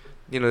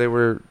 they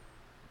were,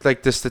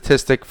 like, the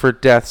statistic for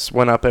deaths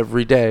went up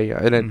every day,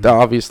 and it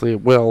obviously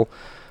it will,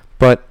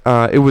 but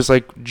it was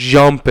like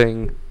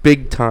jumping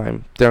big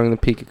time during the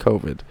peak of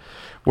COVID.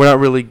 We're not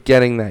really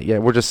getting that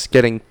yet. We're just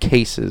getting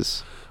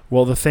cases.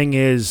 Well, the thing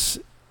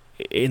is,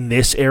 in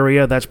this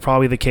area, that's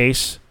probably the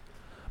case.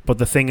 But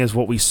the thing is,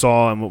 what we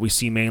saw and what we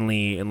see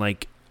mainly in,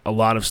 like, a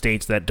lot of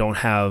states that don't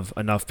have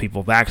enough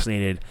people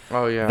vaccinated,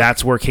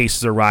 that's where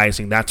cases are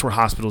rising. That's where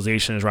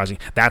hospitalization is rising.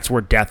 That's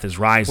where death is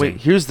rising.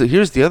 Wait, here's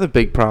the other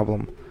big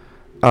problem.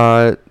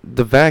 The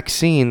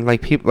vaccine,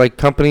 like, people, like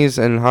companies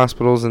and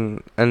hospitals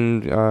and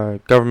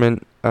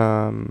government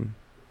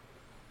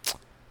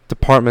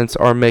departments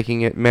are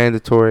making it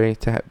mandatory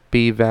to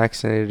be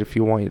vaccinated if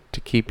you want to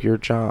keep your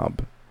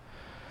job.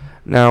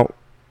 Now,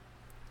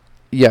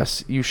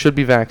 yes, you should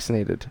be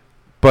vaccinated,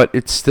 but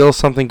it's still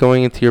something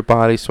going into your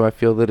body, so I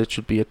feel that it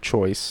should be a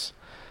choice.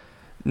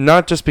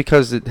 Not just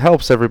because it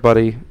helps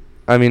everybody.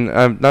 I mean,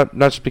 not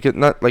just because,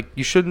 not like,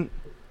 you shouldn't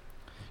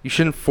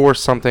force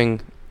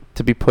something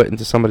to be put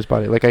into somebody's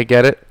body. Like, I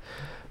get it,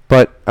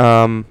 but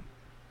the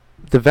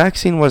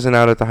vaccine wasn't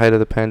out at the height of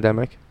the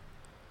pandemic.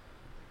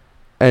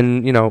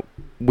 And,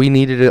 we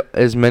needed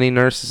as many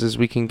nurses as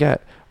we can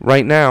get.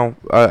 Right now,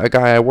 a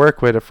guy I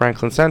work with at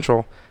Franklin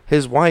Central,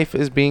 his wife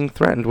is being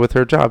threatened with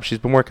her job. She's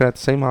been working at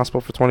the same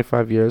hospital for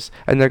 25 years,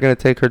 and they're going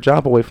to take her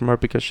job away from her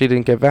because she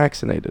didn't get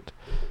vaccinated.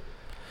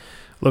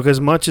 Look, as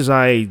much as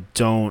I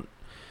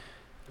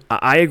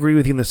agree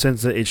with you in the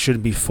sense that it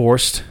shouldn't be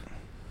forced,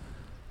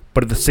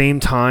 but at the same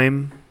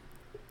time,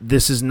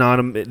 this is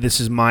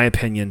my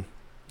opinion.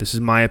 This is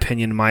my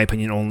opinion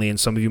only, and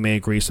some of you may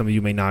agree, some of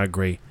you may not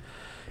agree.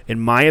 In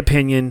my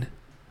opinion,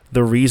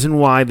 the reason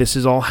why this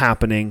is all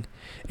happening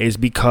is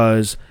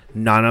because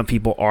not enough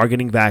people are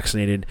getting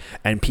vaccinated,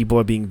 and people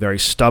are being very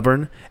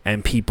stubborn,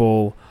 and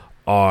people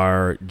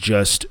are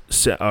just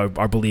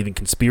are believing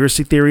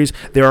conspiracy theories.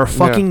 There are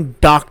fucking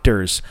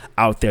doctors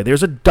out there.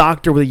 There's a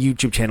doctor with a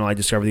YouTube channel I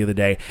discovered the other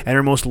day, and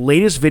her most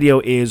latest video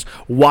is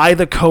why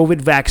the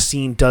COVID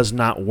vaccine does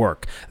not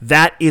work.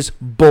 That is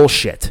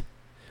bullshit.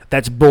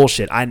 That's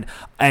bullshit. And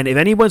if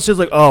anyone says,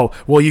 like, oh,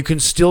 well, you can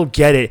still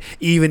get it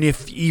even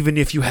if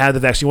you have the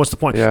vaccine, what's the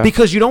point? Yeah.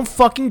 Because you don't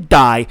fucking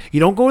die. You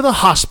don't go to the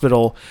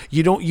hospital.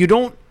 You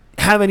don't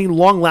have any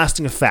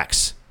long-lasting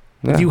effects.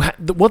 Yeah.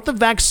 What the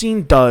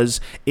vaccine does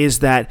is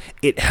that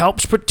it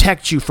helps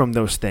protect you from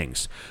those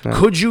things. Yeah.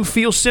 Could you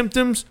feel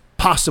symptoms?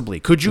 Possibly.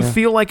 Could you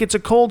feel like it's a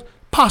cold?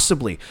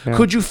 Possibly. Yeah.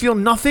 Could you feel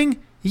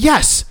nothing?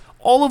 Yes.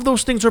 All of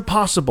those things are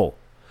possible.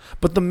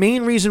 But the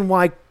main reason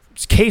why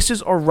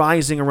cases are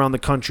rising around the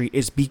country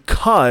is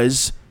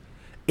because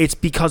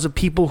of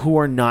people who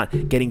are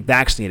not getting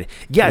vaccinated.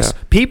 Yes,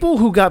 people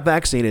who got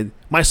vaccinated,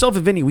 myself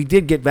and Vinny, we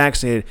did get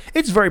vaccinated.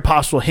 It's very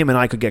possible him and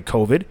I could get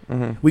COVID.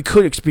 Mm-hmm. We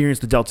could experience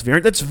the Delta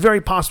variant. That's very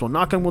possible.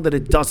 Knock on wood that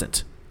it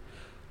doesn't.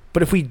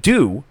 But if we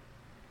do,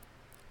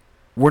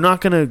 we're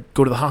not going to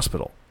go to the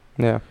hospital.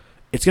 Yeah.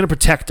 It's going to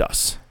protect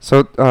us.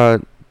 So,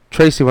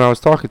 Tracy, when I was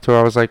talking to her,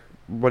 I was like,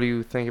 what do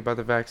you think about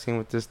the vaccine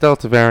with this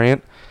Delta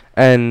variant?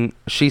 And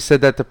she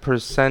said that the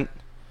percent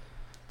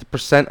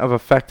of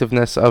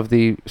effectiveness of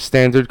the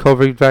standard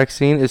COVID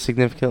vaccine is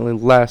significantly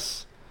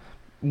less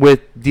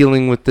with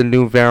dealing with the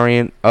new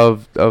variant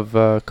of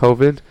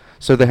COVID.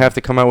 So they have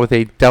to come out with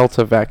a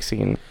Delta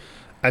vaccine.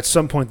 At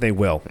some point they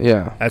will.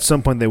 Yeah. At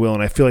some point they will,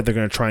 and I feel like they're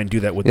going to try and do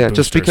that with the boosters.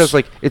 Just because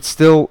like it's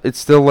still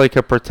like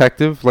a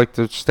protective, like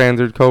the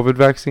standard COVID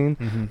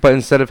vaccine, but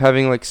instead of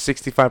having like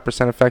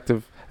 65%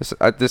 effective, this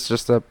is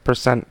just a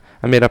percent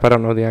I made up. I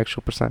don't know the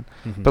actual percent,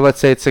 but let's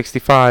say it's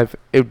 65,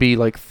 it would be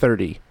like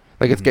 30.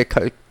 Like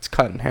it's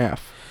cut in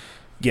half.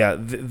 Yeah,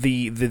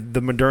 the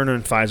Moderna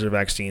and Pfizer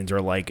vaccines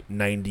are like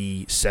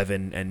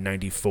 97 and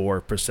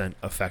 94%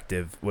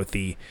 effective with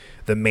the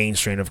main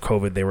strain of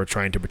COVID they were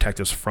trying to protect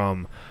us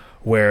from.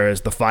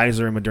 Whereas the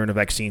Pfizer and Moderna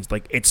vaccines,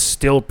 like, it's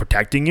still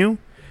protecting you.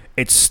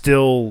 It's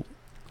still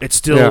it's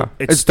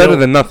better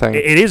than nothing.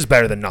 It is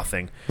better than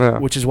nothing, Yeah.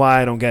 which is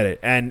why I don't get it.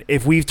 And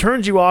if we've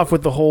turned you off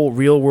with the whole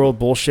real world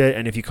bullshit,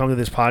 and if you come to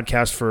this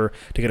podcast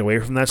to get away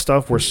from that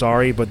stuff, we're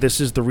sorry. But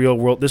this is the real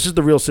world. This is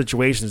the real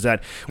situation. Is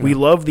that we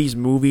love these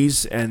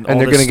movies and all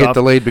they're this going to get stuff,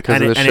 delayed because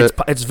and of this and shit.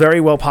 it's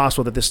very well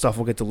possible that this stuff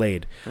will get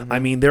delayed. Mm-hmm. I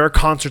mean, there are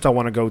concerts I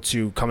want to go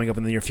to coming up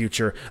in the near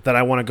future that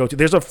I want to go to.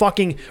 There's a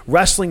fucking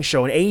wrestling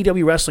show, an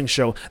AEW wrestling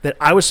show that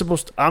I was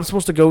supposed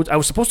to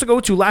go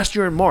to last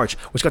year in March,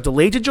 which got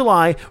delayed to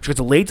July, which got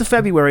delayed to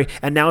February,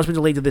 and now it's been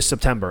delayed to this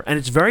September. And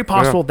it's very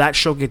possible that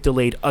show get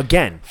delayed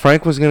again.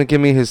 Frank was going to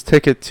give me his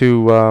ticket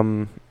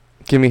to,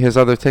 his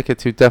other ticket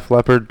to Def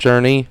Leppard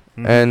Journey,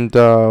 and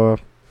it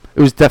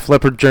was Def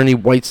Leppard Journey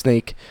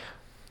Whitesnake.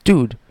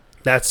 Dude.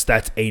 That's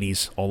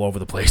 80s all over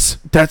the place.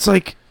 That's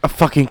like a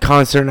fucking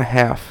concert and a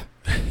half.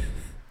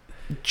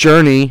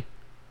 Journey,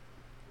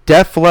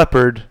 Def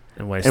Leppard,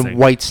 And and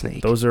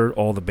Whitesnake. Those are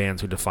all the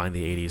bands who define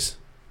the 80s.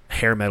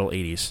 Hair metal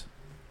 80s.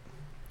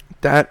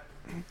 That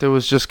there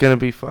was just gonna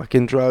be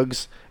fucking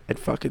drugs and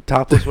fucking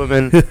topless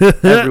women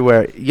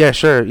everywhere. Yeah,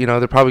 sure. You know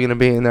they're probably gonna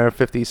be in their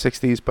 50s,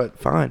 60s, but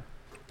fine.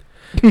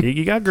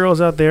 You got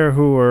girls out there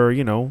who are,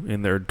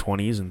 in their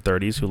 20s and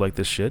 30s who like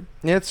this shit.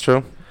 Yeah, it's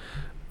true.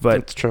 But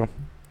it's true.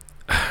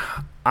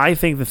 I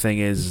think the thing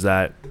is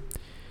that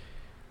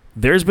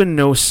there's been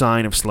no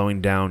sign of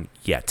slowing down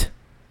yet.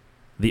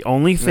 The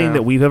only thing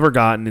that we've ever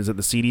gotten is that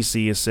the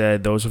CDC has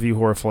said, those of you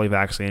who are fully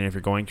vaccinated, if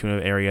you're going to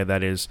an area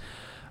that is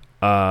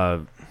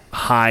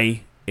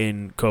high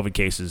in COVID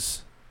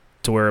cases,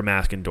 to wear a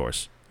mask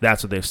indoors.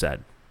 That's what they've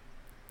said.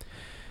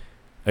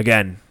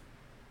 Again,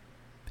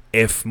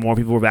 if more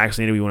people were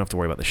vaccinated, we wouldn't have to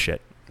worry about this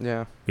shit.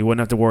 Yeah. We wouldn't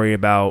have to worry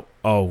about,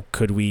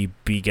 could we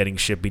be getting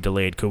shit be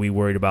delayed? Could we be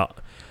worried about...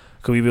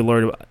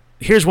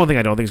 Here's one thing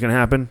I don't think is going to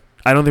happen.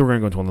 I don't think we're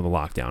going to go into another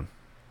lockdown.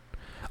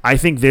 I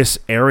think this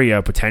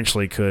area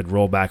potentially could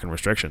roll back in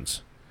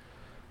restrictions.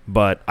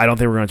 But I don't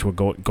think we're going to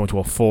go into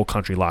a full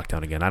country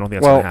lockdown again. I don't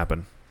think that's going to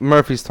happen.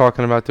 Murphy's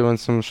talking about doing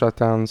some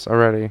shutdowns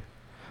already.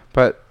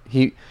 But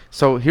this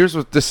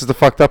is the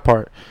fucked up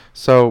part.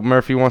 So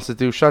Murphy wants to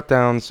do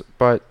shutdowns,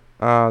 but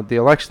the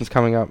election's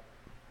coming up.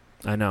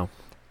 I know.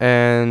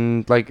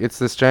 And it's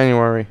this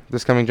January.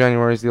 This coming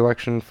January is the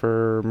election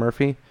for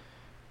Murphy.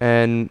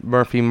 And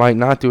Murphy might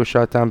not do a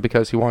shutdown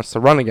because he wants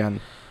to run again.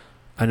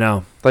 I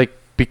know.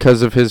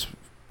 Because of his...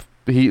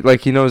 He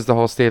knows the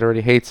whole state already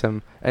hates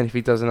him. And if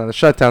he does another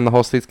shutdown, the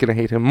whole state's going to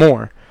hate him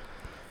more.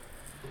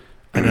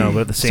 I know,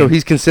 but at the same... So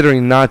he's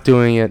considering not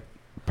doing it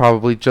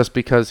probably just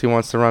because he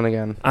wants to run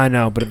again. I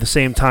know, but at the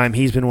same time,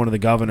 he's been one of the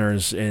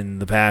governors in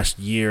the past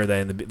year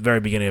that in the very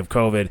beginning of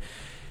COVID,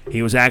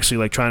 he was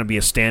actually trying to be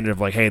a standard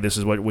of hey, this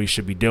is what we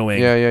should be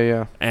doing.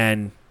 Yeah.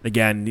 And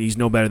again, he's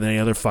no better than any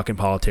other fucking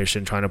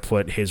politician trying to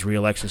put his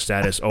re-election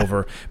status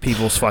over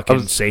people's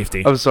fucking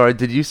safety. I'm sorry,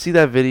 did you see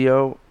that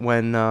video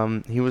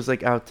when he was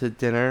out to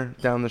dinner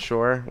down the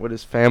shore with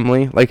his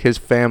family? His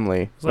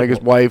family.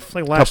 His wife,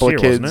 couple of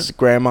kids,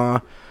 grandma.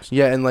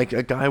 Yeah, and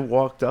a guy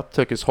walked up,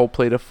 took his whole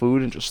plate of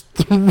food and just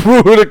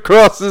threw it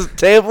across his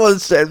table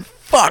and said,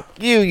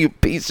 "Fuck you, you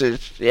piece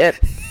of shit."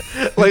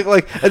 And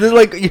then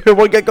you hear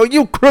one guy go,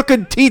 "You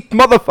crooked teeth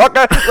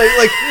motherfucker."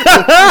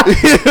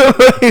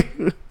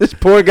 This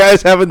poor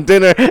guy's having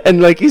dinner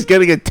and he's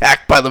getting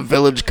attacked by the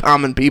village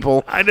common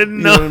people. I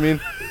didn't know what I mean?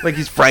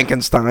 He's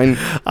Frankenstein.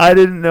 I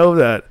didn't know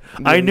that.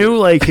 I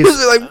knew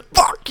his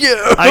fuck you.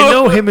 I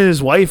know him and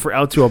his wife were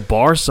out to a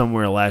bar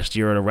somewhere last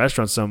year, at a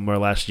restaurant somewhere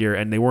last year,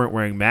 and they weren't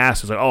wearing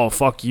masks. It was oh,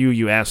 fuck you,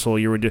 you asshole.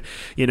 You were, and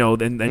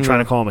trying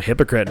to call him a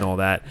hypocrite and all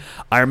that.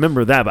 I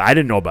remember that, but I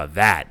didn't know about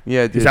that.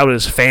 Yeah, dude. Because that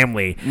was his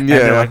family. Yeah. And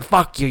they're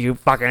fuck you, you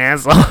fucking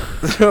asshole.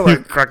 You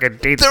crooked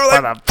teeth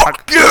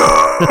motherfucker.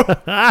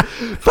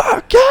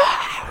 Fuck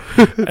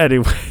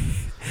you.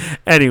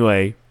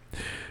 Anyway,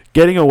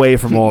 getting away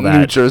from all that.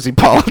 New Jersey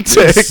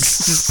politics.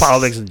 Just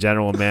politics in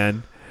general,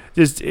 man.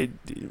 This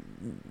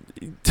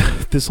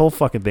whole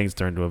fucking thing's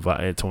turned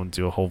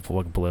into a whole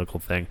fucking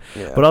political thing.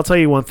 Yeah. But I'll tell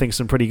you one thing,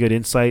 some pretty good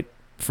insight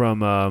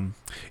from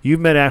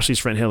you've met Ashley's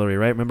friend Hillary,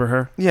 right? Remember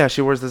her? Yeah,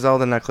 she wears the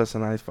Zelda necklace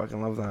and I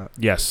fucking love that.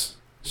 Yes.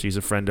 She's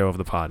a friendo of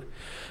the pod.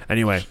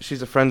 Anyway.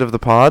 She's a friend of the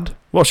pod?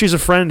 Well, she's a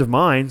friend of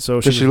mine, so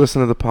does she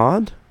listen to the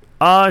pod?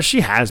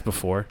 She has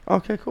before.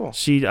 Okay, cool.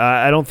 She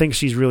I don't think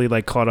she's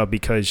really caught up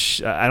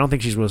because I don't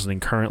think she's listening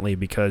currently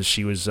because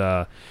she was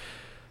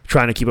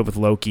trying to keep up with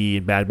Loki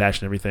and Bad Batch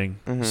and everything.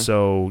 Mm-hmm.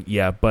 So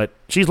yeah, but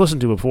she's listened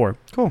to it before.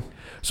 Cool.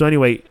 So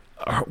anyway,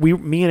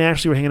 me and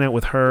Ashley were hanging out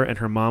with her and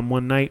her mom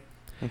one night,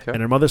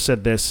 and her mother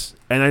said this,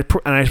 and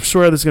I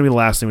swear this is gonna be the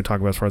last thing we talk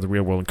about as far as the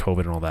real world and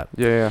COVID and all that.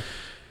 Yeah.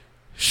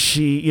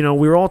 She,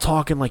 we were all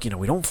talking we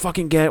don't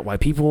fucking get why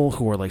people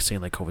who are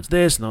saying COVID's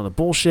this and all the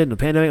bullshit and the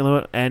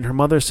pandemic, and her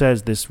mother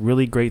says this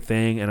really great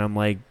thing, and I'm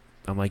like,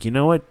 you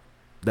know what?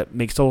 That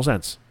makes total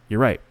sense. You're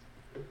right.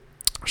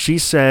 She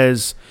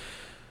says,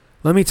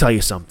 let me tell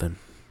you something.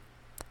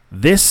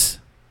 This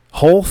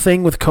whole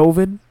thing with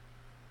COVID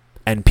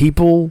and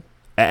people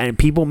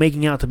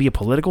making out to be a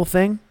political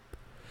thing,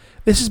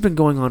 this has been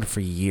going on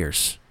for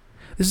years.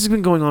 This has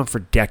been going on for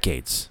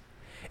decades.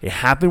 It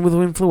happened with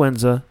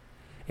influenza.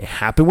 It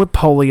happened with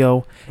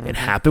polio. It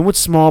happened with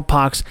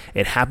smallpox.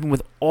 It happened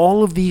with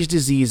all of these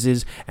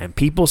diseases, and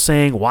people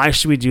saying, why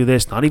should we do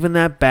this? Not even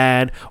that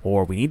bad,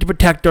 or we need to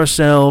protect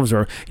ourselves,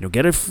 or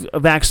get a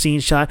vaccine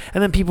shot,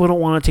 and then people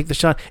don't want to take the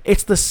shot.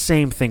 It's the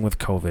same thing with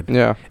COVID.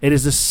 Yeah. It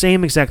is the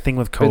same exact thing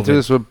with They COVID. do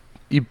this with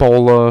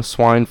Ebola,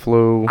 swine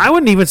flu. I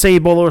wouldn't even say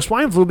Ebola or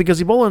swine flu,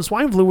 because Ebola and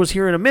swine flu was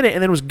here in a minute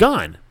and then it was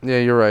gone. Yeah,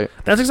 you're right.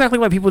 That's exactly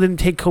why people didn't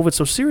take COVID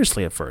so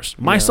seriously at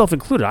first, myself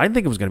included. I didn't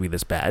think it was going to be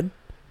this bad.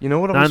 You know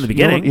what? Not in the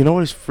beginning. You know what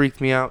has freaked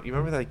me out? You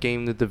remember that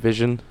game, The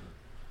Division?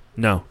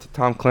 No.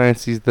 Tom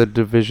Clancy's The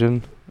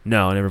Division.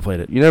 No, I never played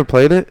it. You never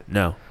played it?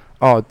 No.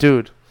 Oh,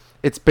 dude.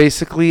 It's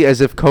basically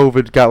as if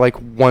COVID got like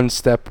one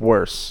step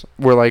worse.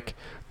 Where like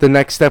the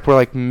next step were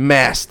like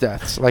mass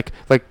deaths, like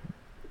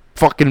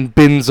fucking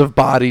bins of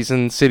bodies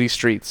in city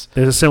streets.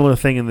 There's a similar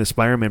thing in the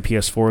Spider-Man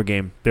PS4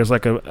 game. There's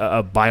like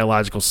a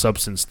biological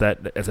substance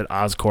that is at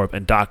Oscorp,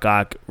 and Doc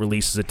Ock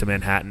releases it to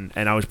Manhattan.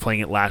 And I was playing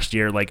it last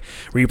year, like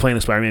replaying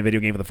the Spider-Man video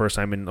game for the first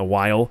time in a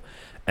while.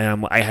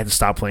 And I had to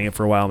stop playing it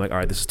for a while. I'm like, all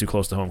right, this is too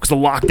close to home, because the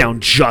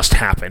lockdown just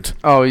happened.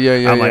 Oh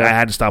yeah. I'm like, I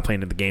had to stop playing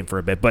the game for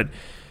a bit. But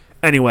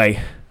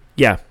anyway,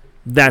 yeah,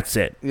 that's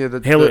it. Yeah,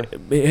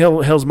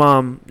 Hill's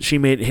mom, she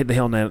hit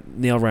the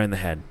nail right in the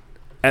head.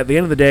 At the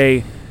end of the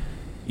day,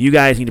 you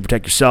guys need to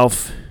protect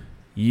yourself.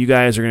 You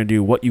guys are going to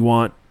do what you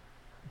want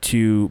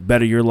to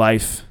better your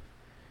life,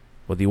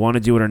 whether you want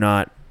to do it or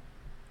not.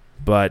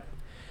 But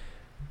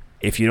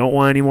if you don't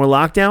want any more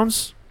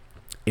lockdowns,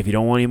 if you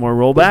don't want any more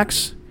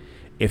rollbacks,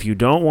 if you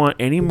don't want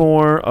any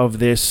more of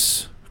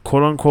this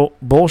quote-unquote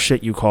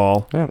bullshit you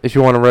call... Yeah, if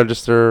you want to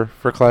register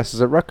for classes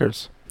at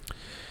Rutgers.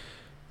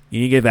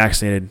 You need to get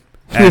vaccinated.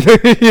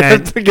 You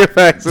have to get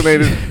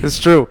vaccinated. It's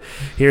true.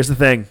 Here's the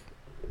thing.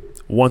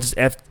 Once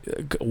it's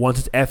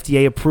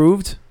FDA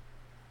approved,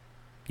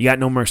 you got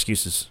no more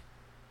excuses.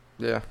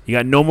 Yeah. You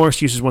got no more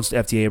excuses once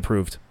it's FDA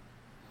approved.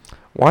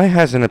 Why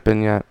hasn't it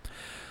been yet?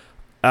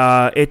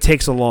 It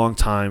takes a long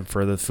time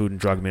for the Food and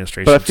Drug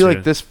Administration. But I feel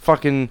like this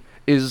fucking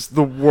is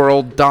the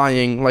world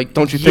dying. Like,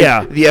 don't you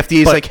think the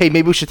FDA is like, hey,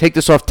 maybe we should take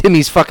this off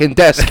Timmy's fucking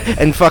desk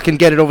and fucking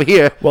get it over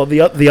here? Well,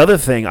 the other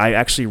thing I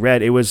actually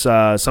read, it was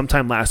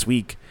sometime last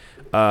week.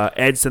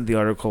 Ed sent the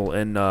article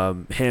in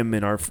him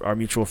and our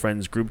mutual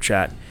friends group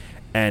chat.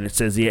 And it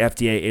says the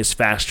FDA is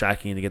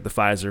fast-tracking to get the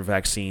Pfizer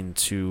vaccine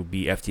to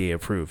be FDA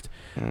approved.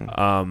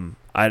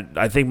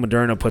 I think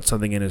Moderna put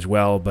something in as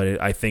well,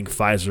 but I think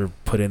Pfizer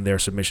put in their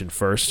submission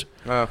first.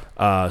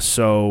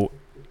 So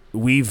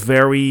we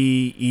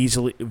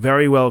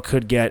very well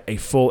could get a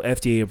full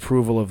FDA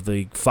approval of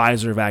the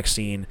Pfizer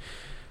vaccine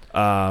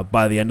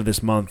by the end of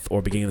this month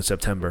or beginning of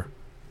September.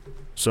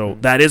 So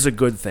that is a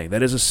good thing.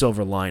 That is a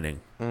silver lining.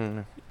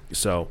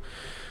 So...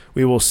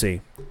 we will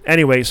see.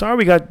 Anyway, sorry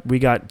we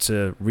got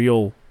to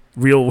real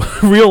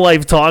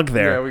life talk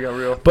there. Yeah, we got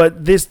real.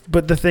 But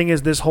the thing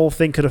is, this whole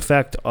thing could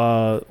affect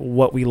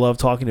what we love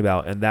talking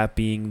about, and that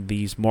being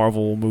these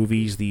Marvel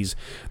movies, these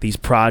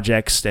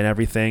projects and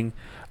everything.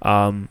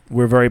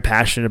 We're very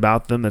passionate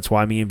about them. That's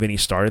why me and Vinny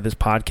started this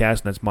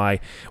podcast, and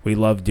we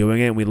love doing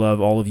it. And we love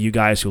all of you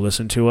guys who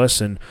listen to us.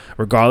 And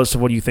regardless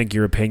of what you think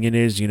your opinion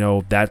is,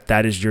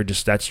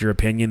 that's your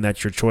opinion,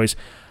 that's your choice.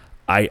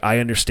 I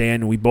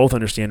understand, and we both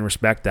understand and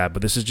respect that,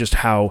 but this is just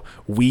how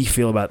we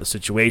feel about the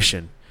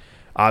situation.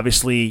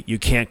 Obviously, you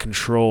can't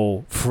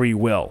control free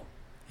will.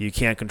 You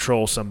can't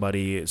control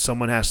somebody.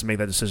 Someone has to make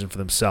that decision for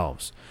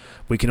themselves.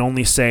 We can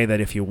only say that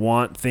if you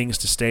want things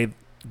to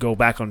go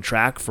back on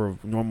track for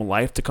normal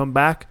life to come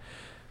back,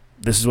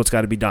 this is what's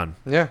got to be done.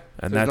 Yeah,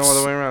 and there's no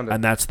other way around it.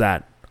 And that's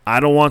that.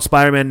 I don't want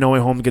Spider-Man No Way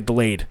Home to get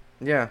delayed.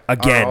 Yeah.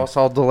 Again. Also,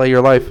 I'll delay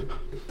your life.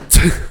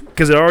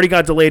 Because it already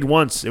got delayed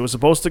once. It was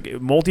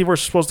Multiverse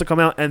was supposed to come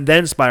out, and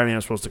then Spider-Man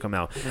was supposed to come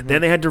out. Mm-hmm.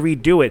 Then they had to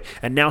redo it,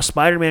 and now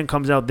Spider-Man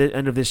comes out the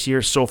end of this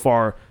year so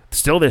far,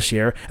 still this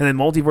year, and then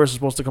Multiverse is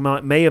supposed to come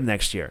out May of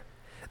next year.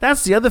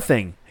 That's the other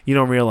thing you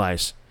don't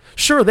realize.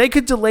 Sure, they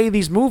could delay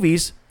these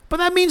movies, but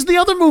that means the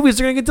other movies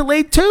are going to get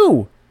delayed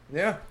too.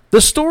 Yeah.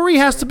 The story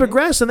has to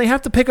progress, and they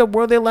have to pick up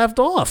where they left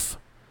off.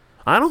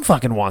 I don't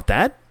fucking want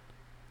that.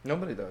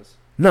 Nobody does.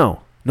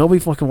 No, nobody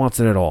fucking wants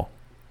it at all.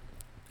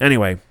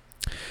 Anyway,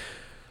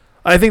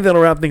 I think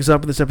that'll wrap things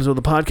up with this episode of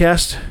the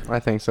podcast. I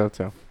think so,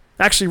 too.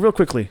 Actually, real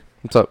quickly.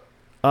 What's up?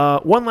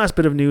 One last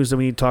bit of news that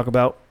we need to talk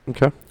about.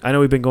 Okay. I know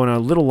we've been going on a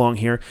little long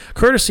here.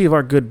 Courtesy of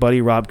our good buddy,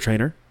 Rob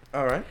Trainer.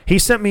 All right. He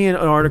sent me an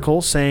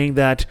article saying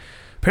that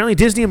apparently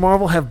Disney and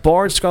Marvel have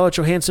barred Scarlett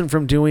Johansson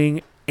from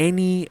doing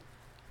any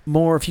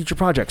more future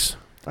projects.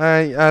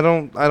 I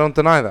don't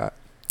deny that.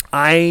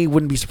 I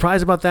wouldn't be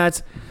surprised about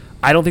that.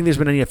 I don't think there's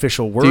been any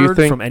official word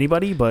from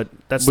anybody, but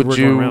that's the word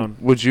going around.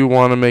 Would you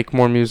want to make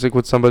more music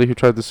with somebody who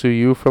tried to sue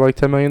you for like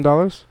 $10 million?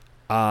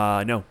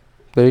 No.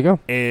 There you go.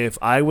 If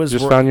I was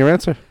found your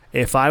answer.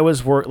 If I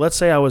was let's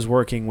say I was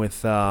working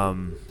with, I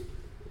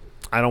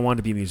don't want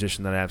to be a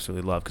musician that I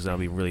absolutely love because I'll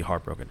be really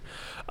heartbroken.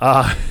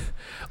 How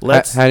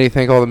do you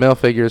think all the male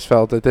figures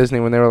felt at Disney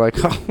when they were like,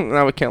 oh,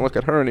 now we can't look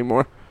at her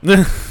anymore?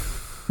 And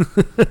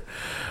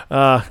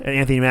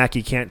Anthony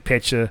Mackie can't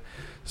pitch a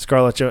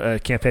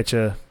can't pitch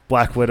a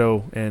Black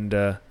Widow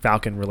and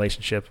Falcon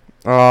relationship.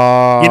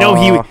 Oh. You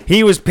know,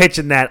 he was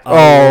pitching that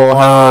a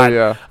lot.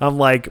 Yeah. I'm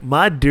like,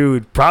 my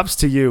dude, props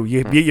to you.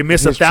 You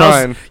miss He's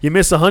 1,000. You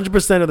miss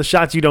 100% of the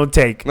shots you don't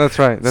take. That's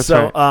right. That's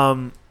so,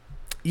 right.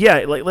 Yeah,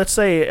 like let's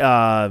say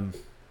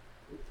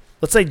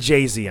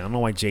Jay-Z. I don't know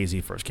why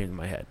Jay-Z first came to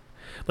my head.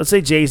 Let's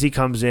say Jay-Z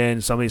comes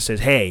in, somebody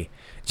says, hey,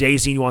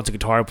 Jay-Z wants a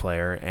guitar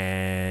player,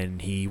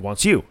 and he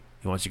wants you.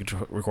 He wants you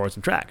to record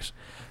some tracks.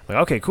 Like,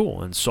 okay,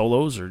 cool, and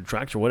solos or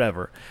tracks or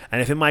whatever.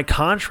 And if in my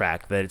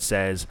contract that it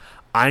says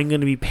I'm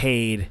going to be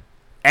paid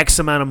X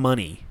amount of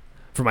money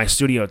for my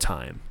studio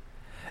time,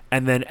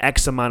 and then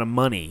X amount of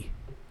money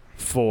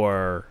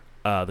for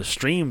the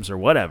streams or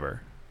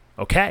whatever,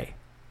 okay.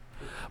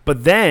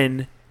 But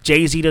then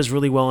Jay-Z does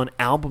really well in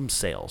album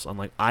sales on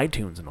like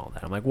iTunes and all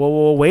that. I'm like,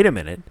 whoa, wait a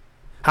minute.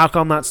 How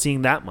come I'm not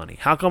seeing that money?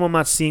 How come I'm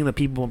not seeing the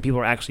people when people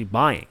are actually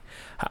buying?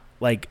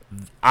 Like,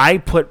 I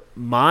put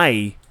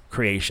my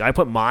creation, I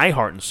put my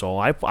heart and soul,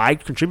 I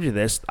contributed to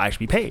this, I should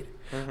be paid.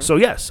 Mm-hmm. So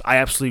yes, I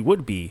absolutely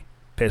would be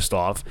pissed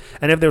off.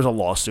 And if there was a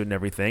lawsuit and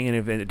everything,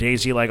 and if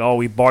Jay-Z like, oh,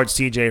 we barred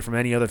CJ from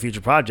any other future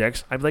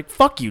projects, I'd be like,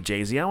 fuck you,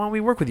 Jay-Z. I don't want to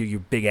work with you, you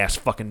big ass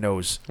fucking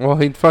nose. Well,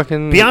 he'd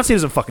fucking... Beyonce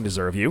doesn't fucking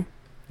deserve you.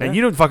 Yeah. And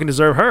you don't fucking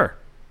deserve her.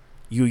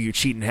 You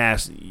cheating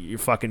ass, you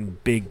fucking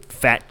big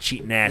fat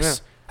cheating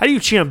ass. Yeah. How do you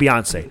cheat on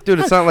Beyonce? Dude,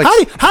 it's not like...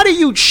 How do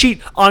you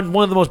cheat on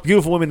one of the most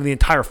beautiful women in the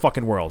entire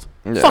fucking world?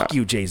 Yeah. Fuck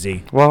you,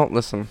 Jay-Z. Well,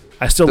 listen.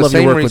 I still love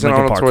your work with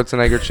Linkin Park. The same reason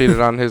Arnold Schwarzenegger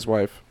cheated on his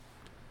wife.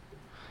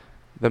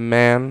 The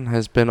man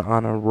has been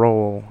on a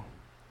roll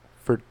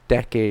for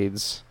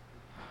decades.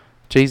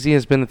 Jay-Z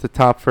has been at the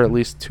top for at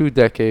least 2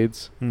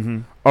 decades. Mm-hmm.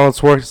 Arnold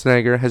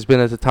Schwarzenegger has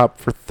been at the top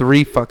for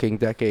 3 fucking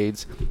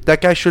decades.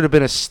 That guy should have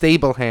been a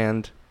stable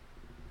hand.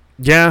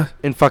 Yeah.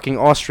 In fucking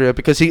Austria,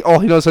 because all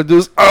he knows how to do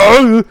is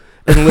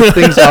and lift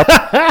things up.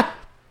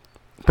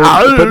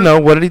 But no,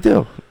 what did he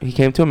do? He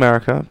came to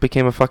America,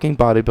 became a fucking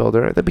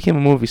bodybuilder, then became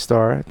a movie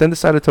star, then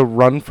decided to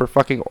run for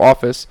fucking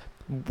office,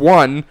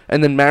 won,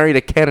 and then married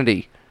a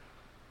Kennedy.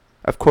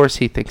 Of course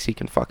he thinks he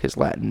can fuck his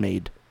Latin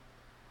maid.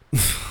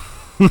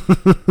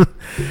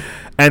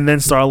 And then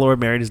Star-Lord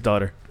married his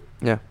daughter.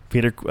 Yeah.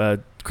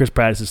 Chris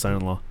Pratt is his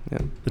son-in-law. Yeah.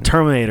 The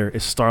Terminator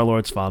is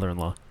Star-Lord's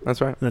father-in-law. That's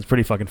right. And that's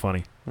pretty fucking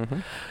funny. Mm-hmm.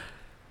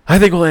 I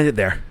think we'll end it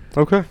there.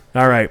 Okay.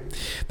 All right.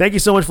 Thank you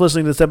so much for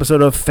listening to this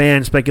episode of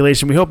Fan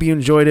Speculation. We hope you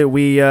enjoyed it.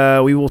 We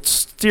will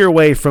steer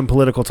away from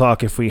political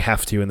talk if we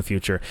have to in the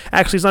future.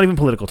 Actually, it's not even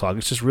political talk.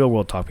 It's just real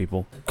world talk,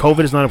 people.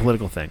 COVID is not a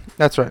political thing.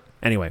 That's right.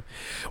 Anyway,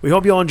 we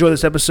hope you all enjoy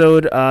this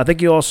episode.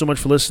 Thank you all so much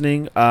for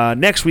listening.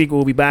 Next week,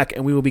 we'll be back,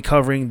 and we will be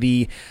covering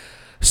the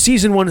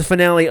Season 1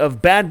 finale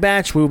of Bad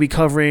Batch. We will be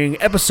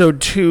covering Episode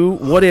 2,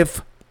 What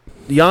If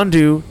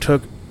Yondu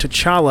Took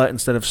T'Challa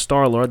instead of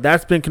Star-Lord.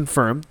 That's been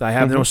confirmed. I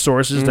have no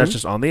sources. Mm-hmm. That's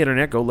just on the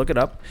internet. Go look it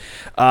up.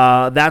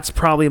 That's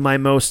probably my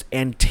most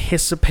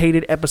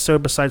anticipated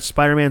episode besides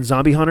Spider-Man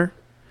Zombie Hunter.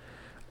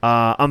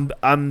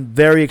 I'm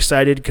very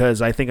excited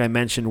because I think I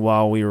mentioned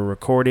while we were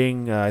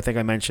recording, I think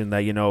I mentioned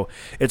that,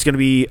 it's going to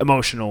be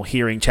emotional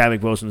hearing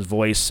Chadwick Boseman's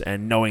voice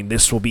and knowing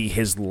this will be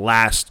his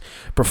last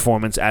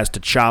performance as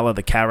T'Challa,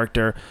 the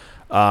character.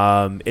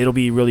 It'll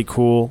be really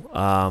cool.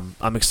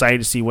 I'm excited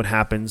to see what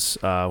happens,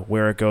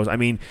 where it goes. I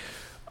mean,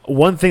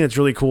 one thing that's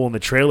really cool in the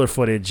trailer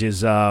footage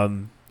is,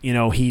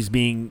 he's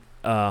being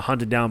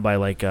hunted down by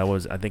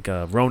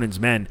Ronan's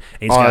men.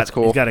 And that's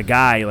cool. He's got a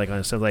guy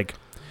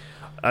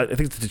I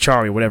think it's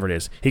T'Chari, whatever it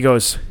is. He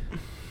goes,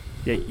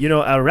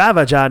 a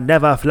Ravager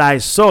never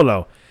flies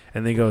solo.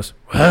 And then he goes,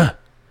 huh?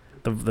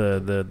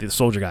 The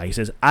soldier guy. He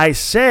says, I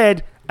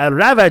said a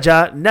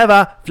Ravager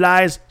never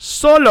flies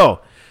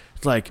solo.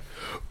 It's like,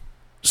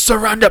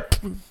 surrender.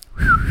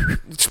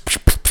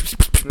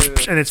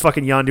 And it's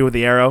fucking Yondu with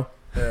the arrow.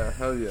 Yeah,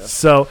 hell yeah.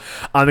 So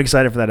I'm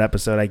excited for that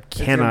episode. It's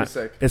going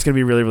to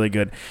be really, really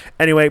good.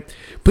 Anyway,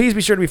 please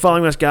be sure to be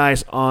following us,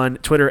 guys, on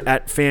Twitter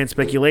at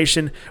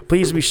FanSpeculation.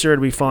 Please be sure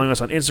to be following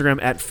us on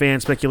Instagram at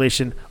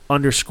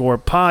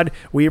FanSpeculation_pod.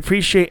 We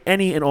appreciate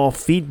any and all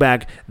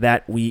feedback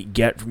that we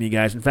get from you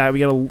guys. In fact,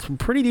 we got some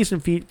pretty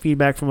decent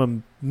feedback from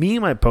a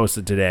meme I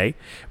posted today.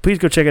 Please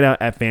go check it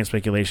out at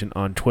FanSpeculation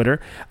on Twitter.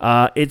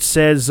 It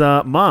says,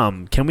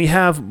 Mom, can we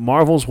have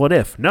Marvel's What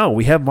If? No,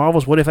 we have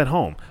Marvel's What If at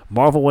Home.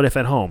 Marvel What If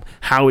at Home.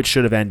 How it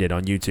should have ended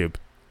on YouTube.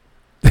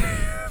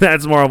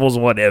 That's Marvel's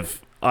What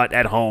If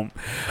at home.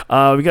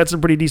 We got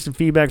some pretty decent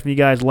feedback from you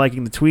guys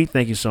liking the tweet.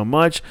 Thank you so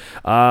much.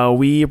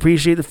 We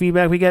appreciate the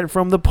feedback we get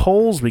from the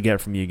polls we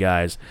get from you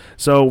guys.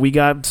 So we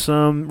got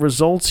some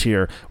results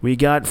here. We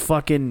got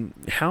fucking...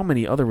 How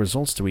many other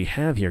results do we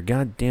have here?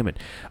 God damn it.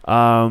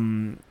 Our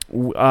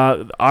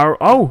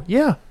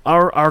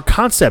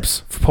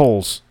concepts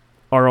polls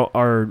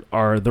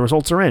are the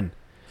results are in.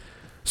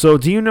 So,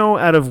 do you know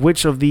out of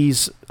which of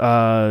these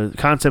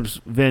concepts,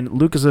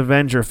 Lucas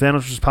Avenger,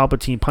 Thanos vs.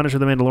 Palpatine, Punisher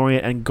the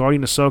Mandalorian, and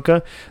Guardian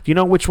Ahsoka, do you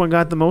know which one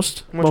got the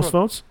most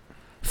votes?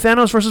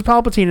 Thanos versus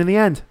Palpatine in the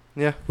end.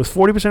 Yeah. With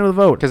 40% of the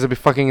vote. Because it'd be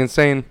fucking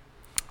insane.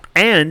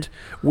 And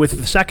with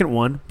the second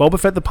one, Boba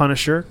Fett the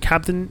Punisher,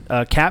 Cap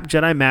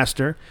Jedi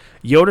Master,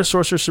 Yoda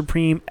Sorcerer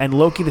Supreme, and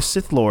Loki the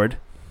Sith Lord,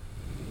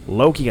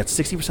 Loki got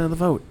 60% of the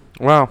vote.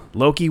 Wow.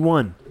 Loki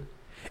won.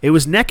 It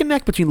was neck and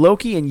neck between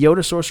Loki and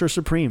Yoda Sorcerer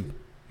Supreme.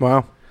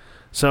 Wow.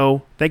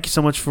 So thank you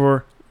so much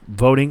for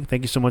voting.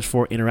 Thank you so much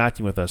for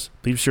interacting with us.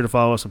 Please be sure to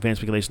follow us on Fan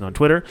Speculation on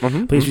Twitter.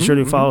 Please be sure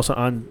to follow us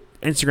on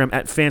Instagram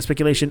at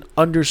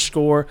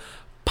fanspeculation_pod.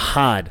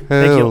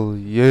 Thank you.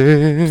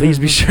 Yeah. Please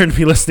be sure to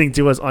be listening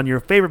to us on your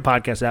favorite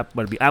podcast app,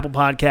 whether it be Apple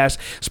Podcasts,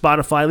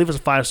 Spotify. Leave us a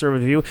 5-star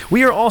review.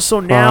 We are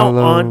also now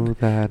on.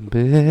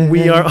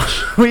 We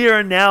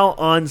are now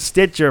on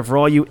Stitcher for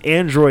all you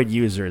Android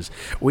users.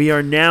 We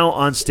are now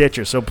on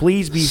Stitcher, so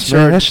please be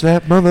sure. Smash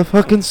that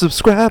motherfucking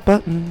subscribe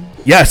button.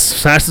 Yes,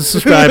 smash the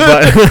subscribe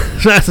button.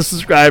 Smash the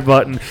subscribe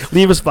button.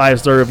 Leave us a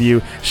 5-star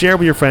review. Share it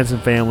with your friends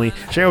and family.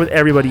 Share it with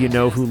everybody you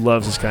know who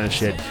loves this kind of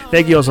shit.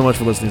 Thank you all so much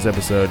for listening to this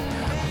episode.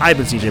 I've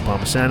been CJ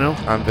Palmisano.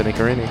 I'm Vinny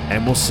Carini.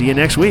 And we'll see you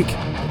next week.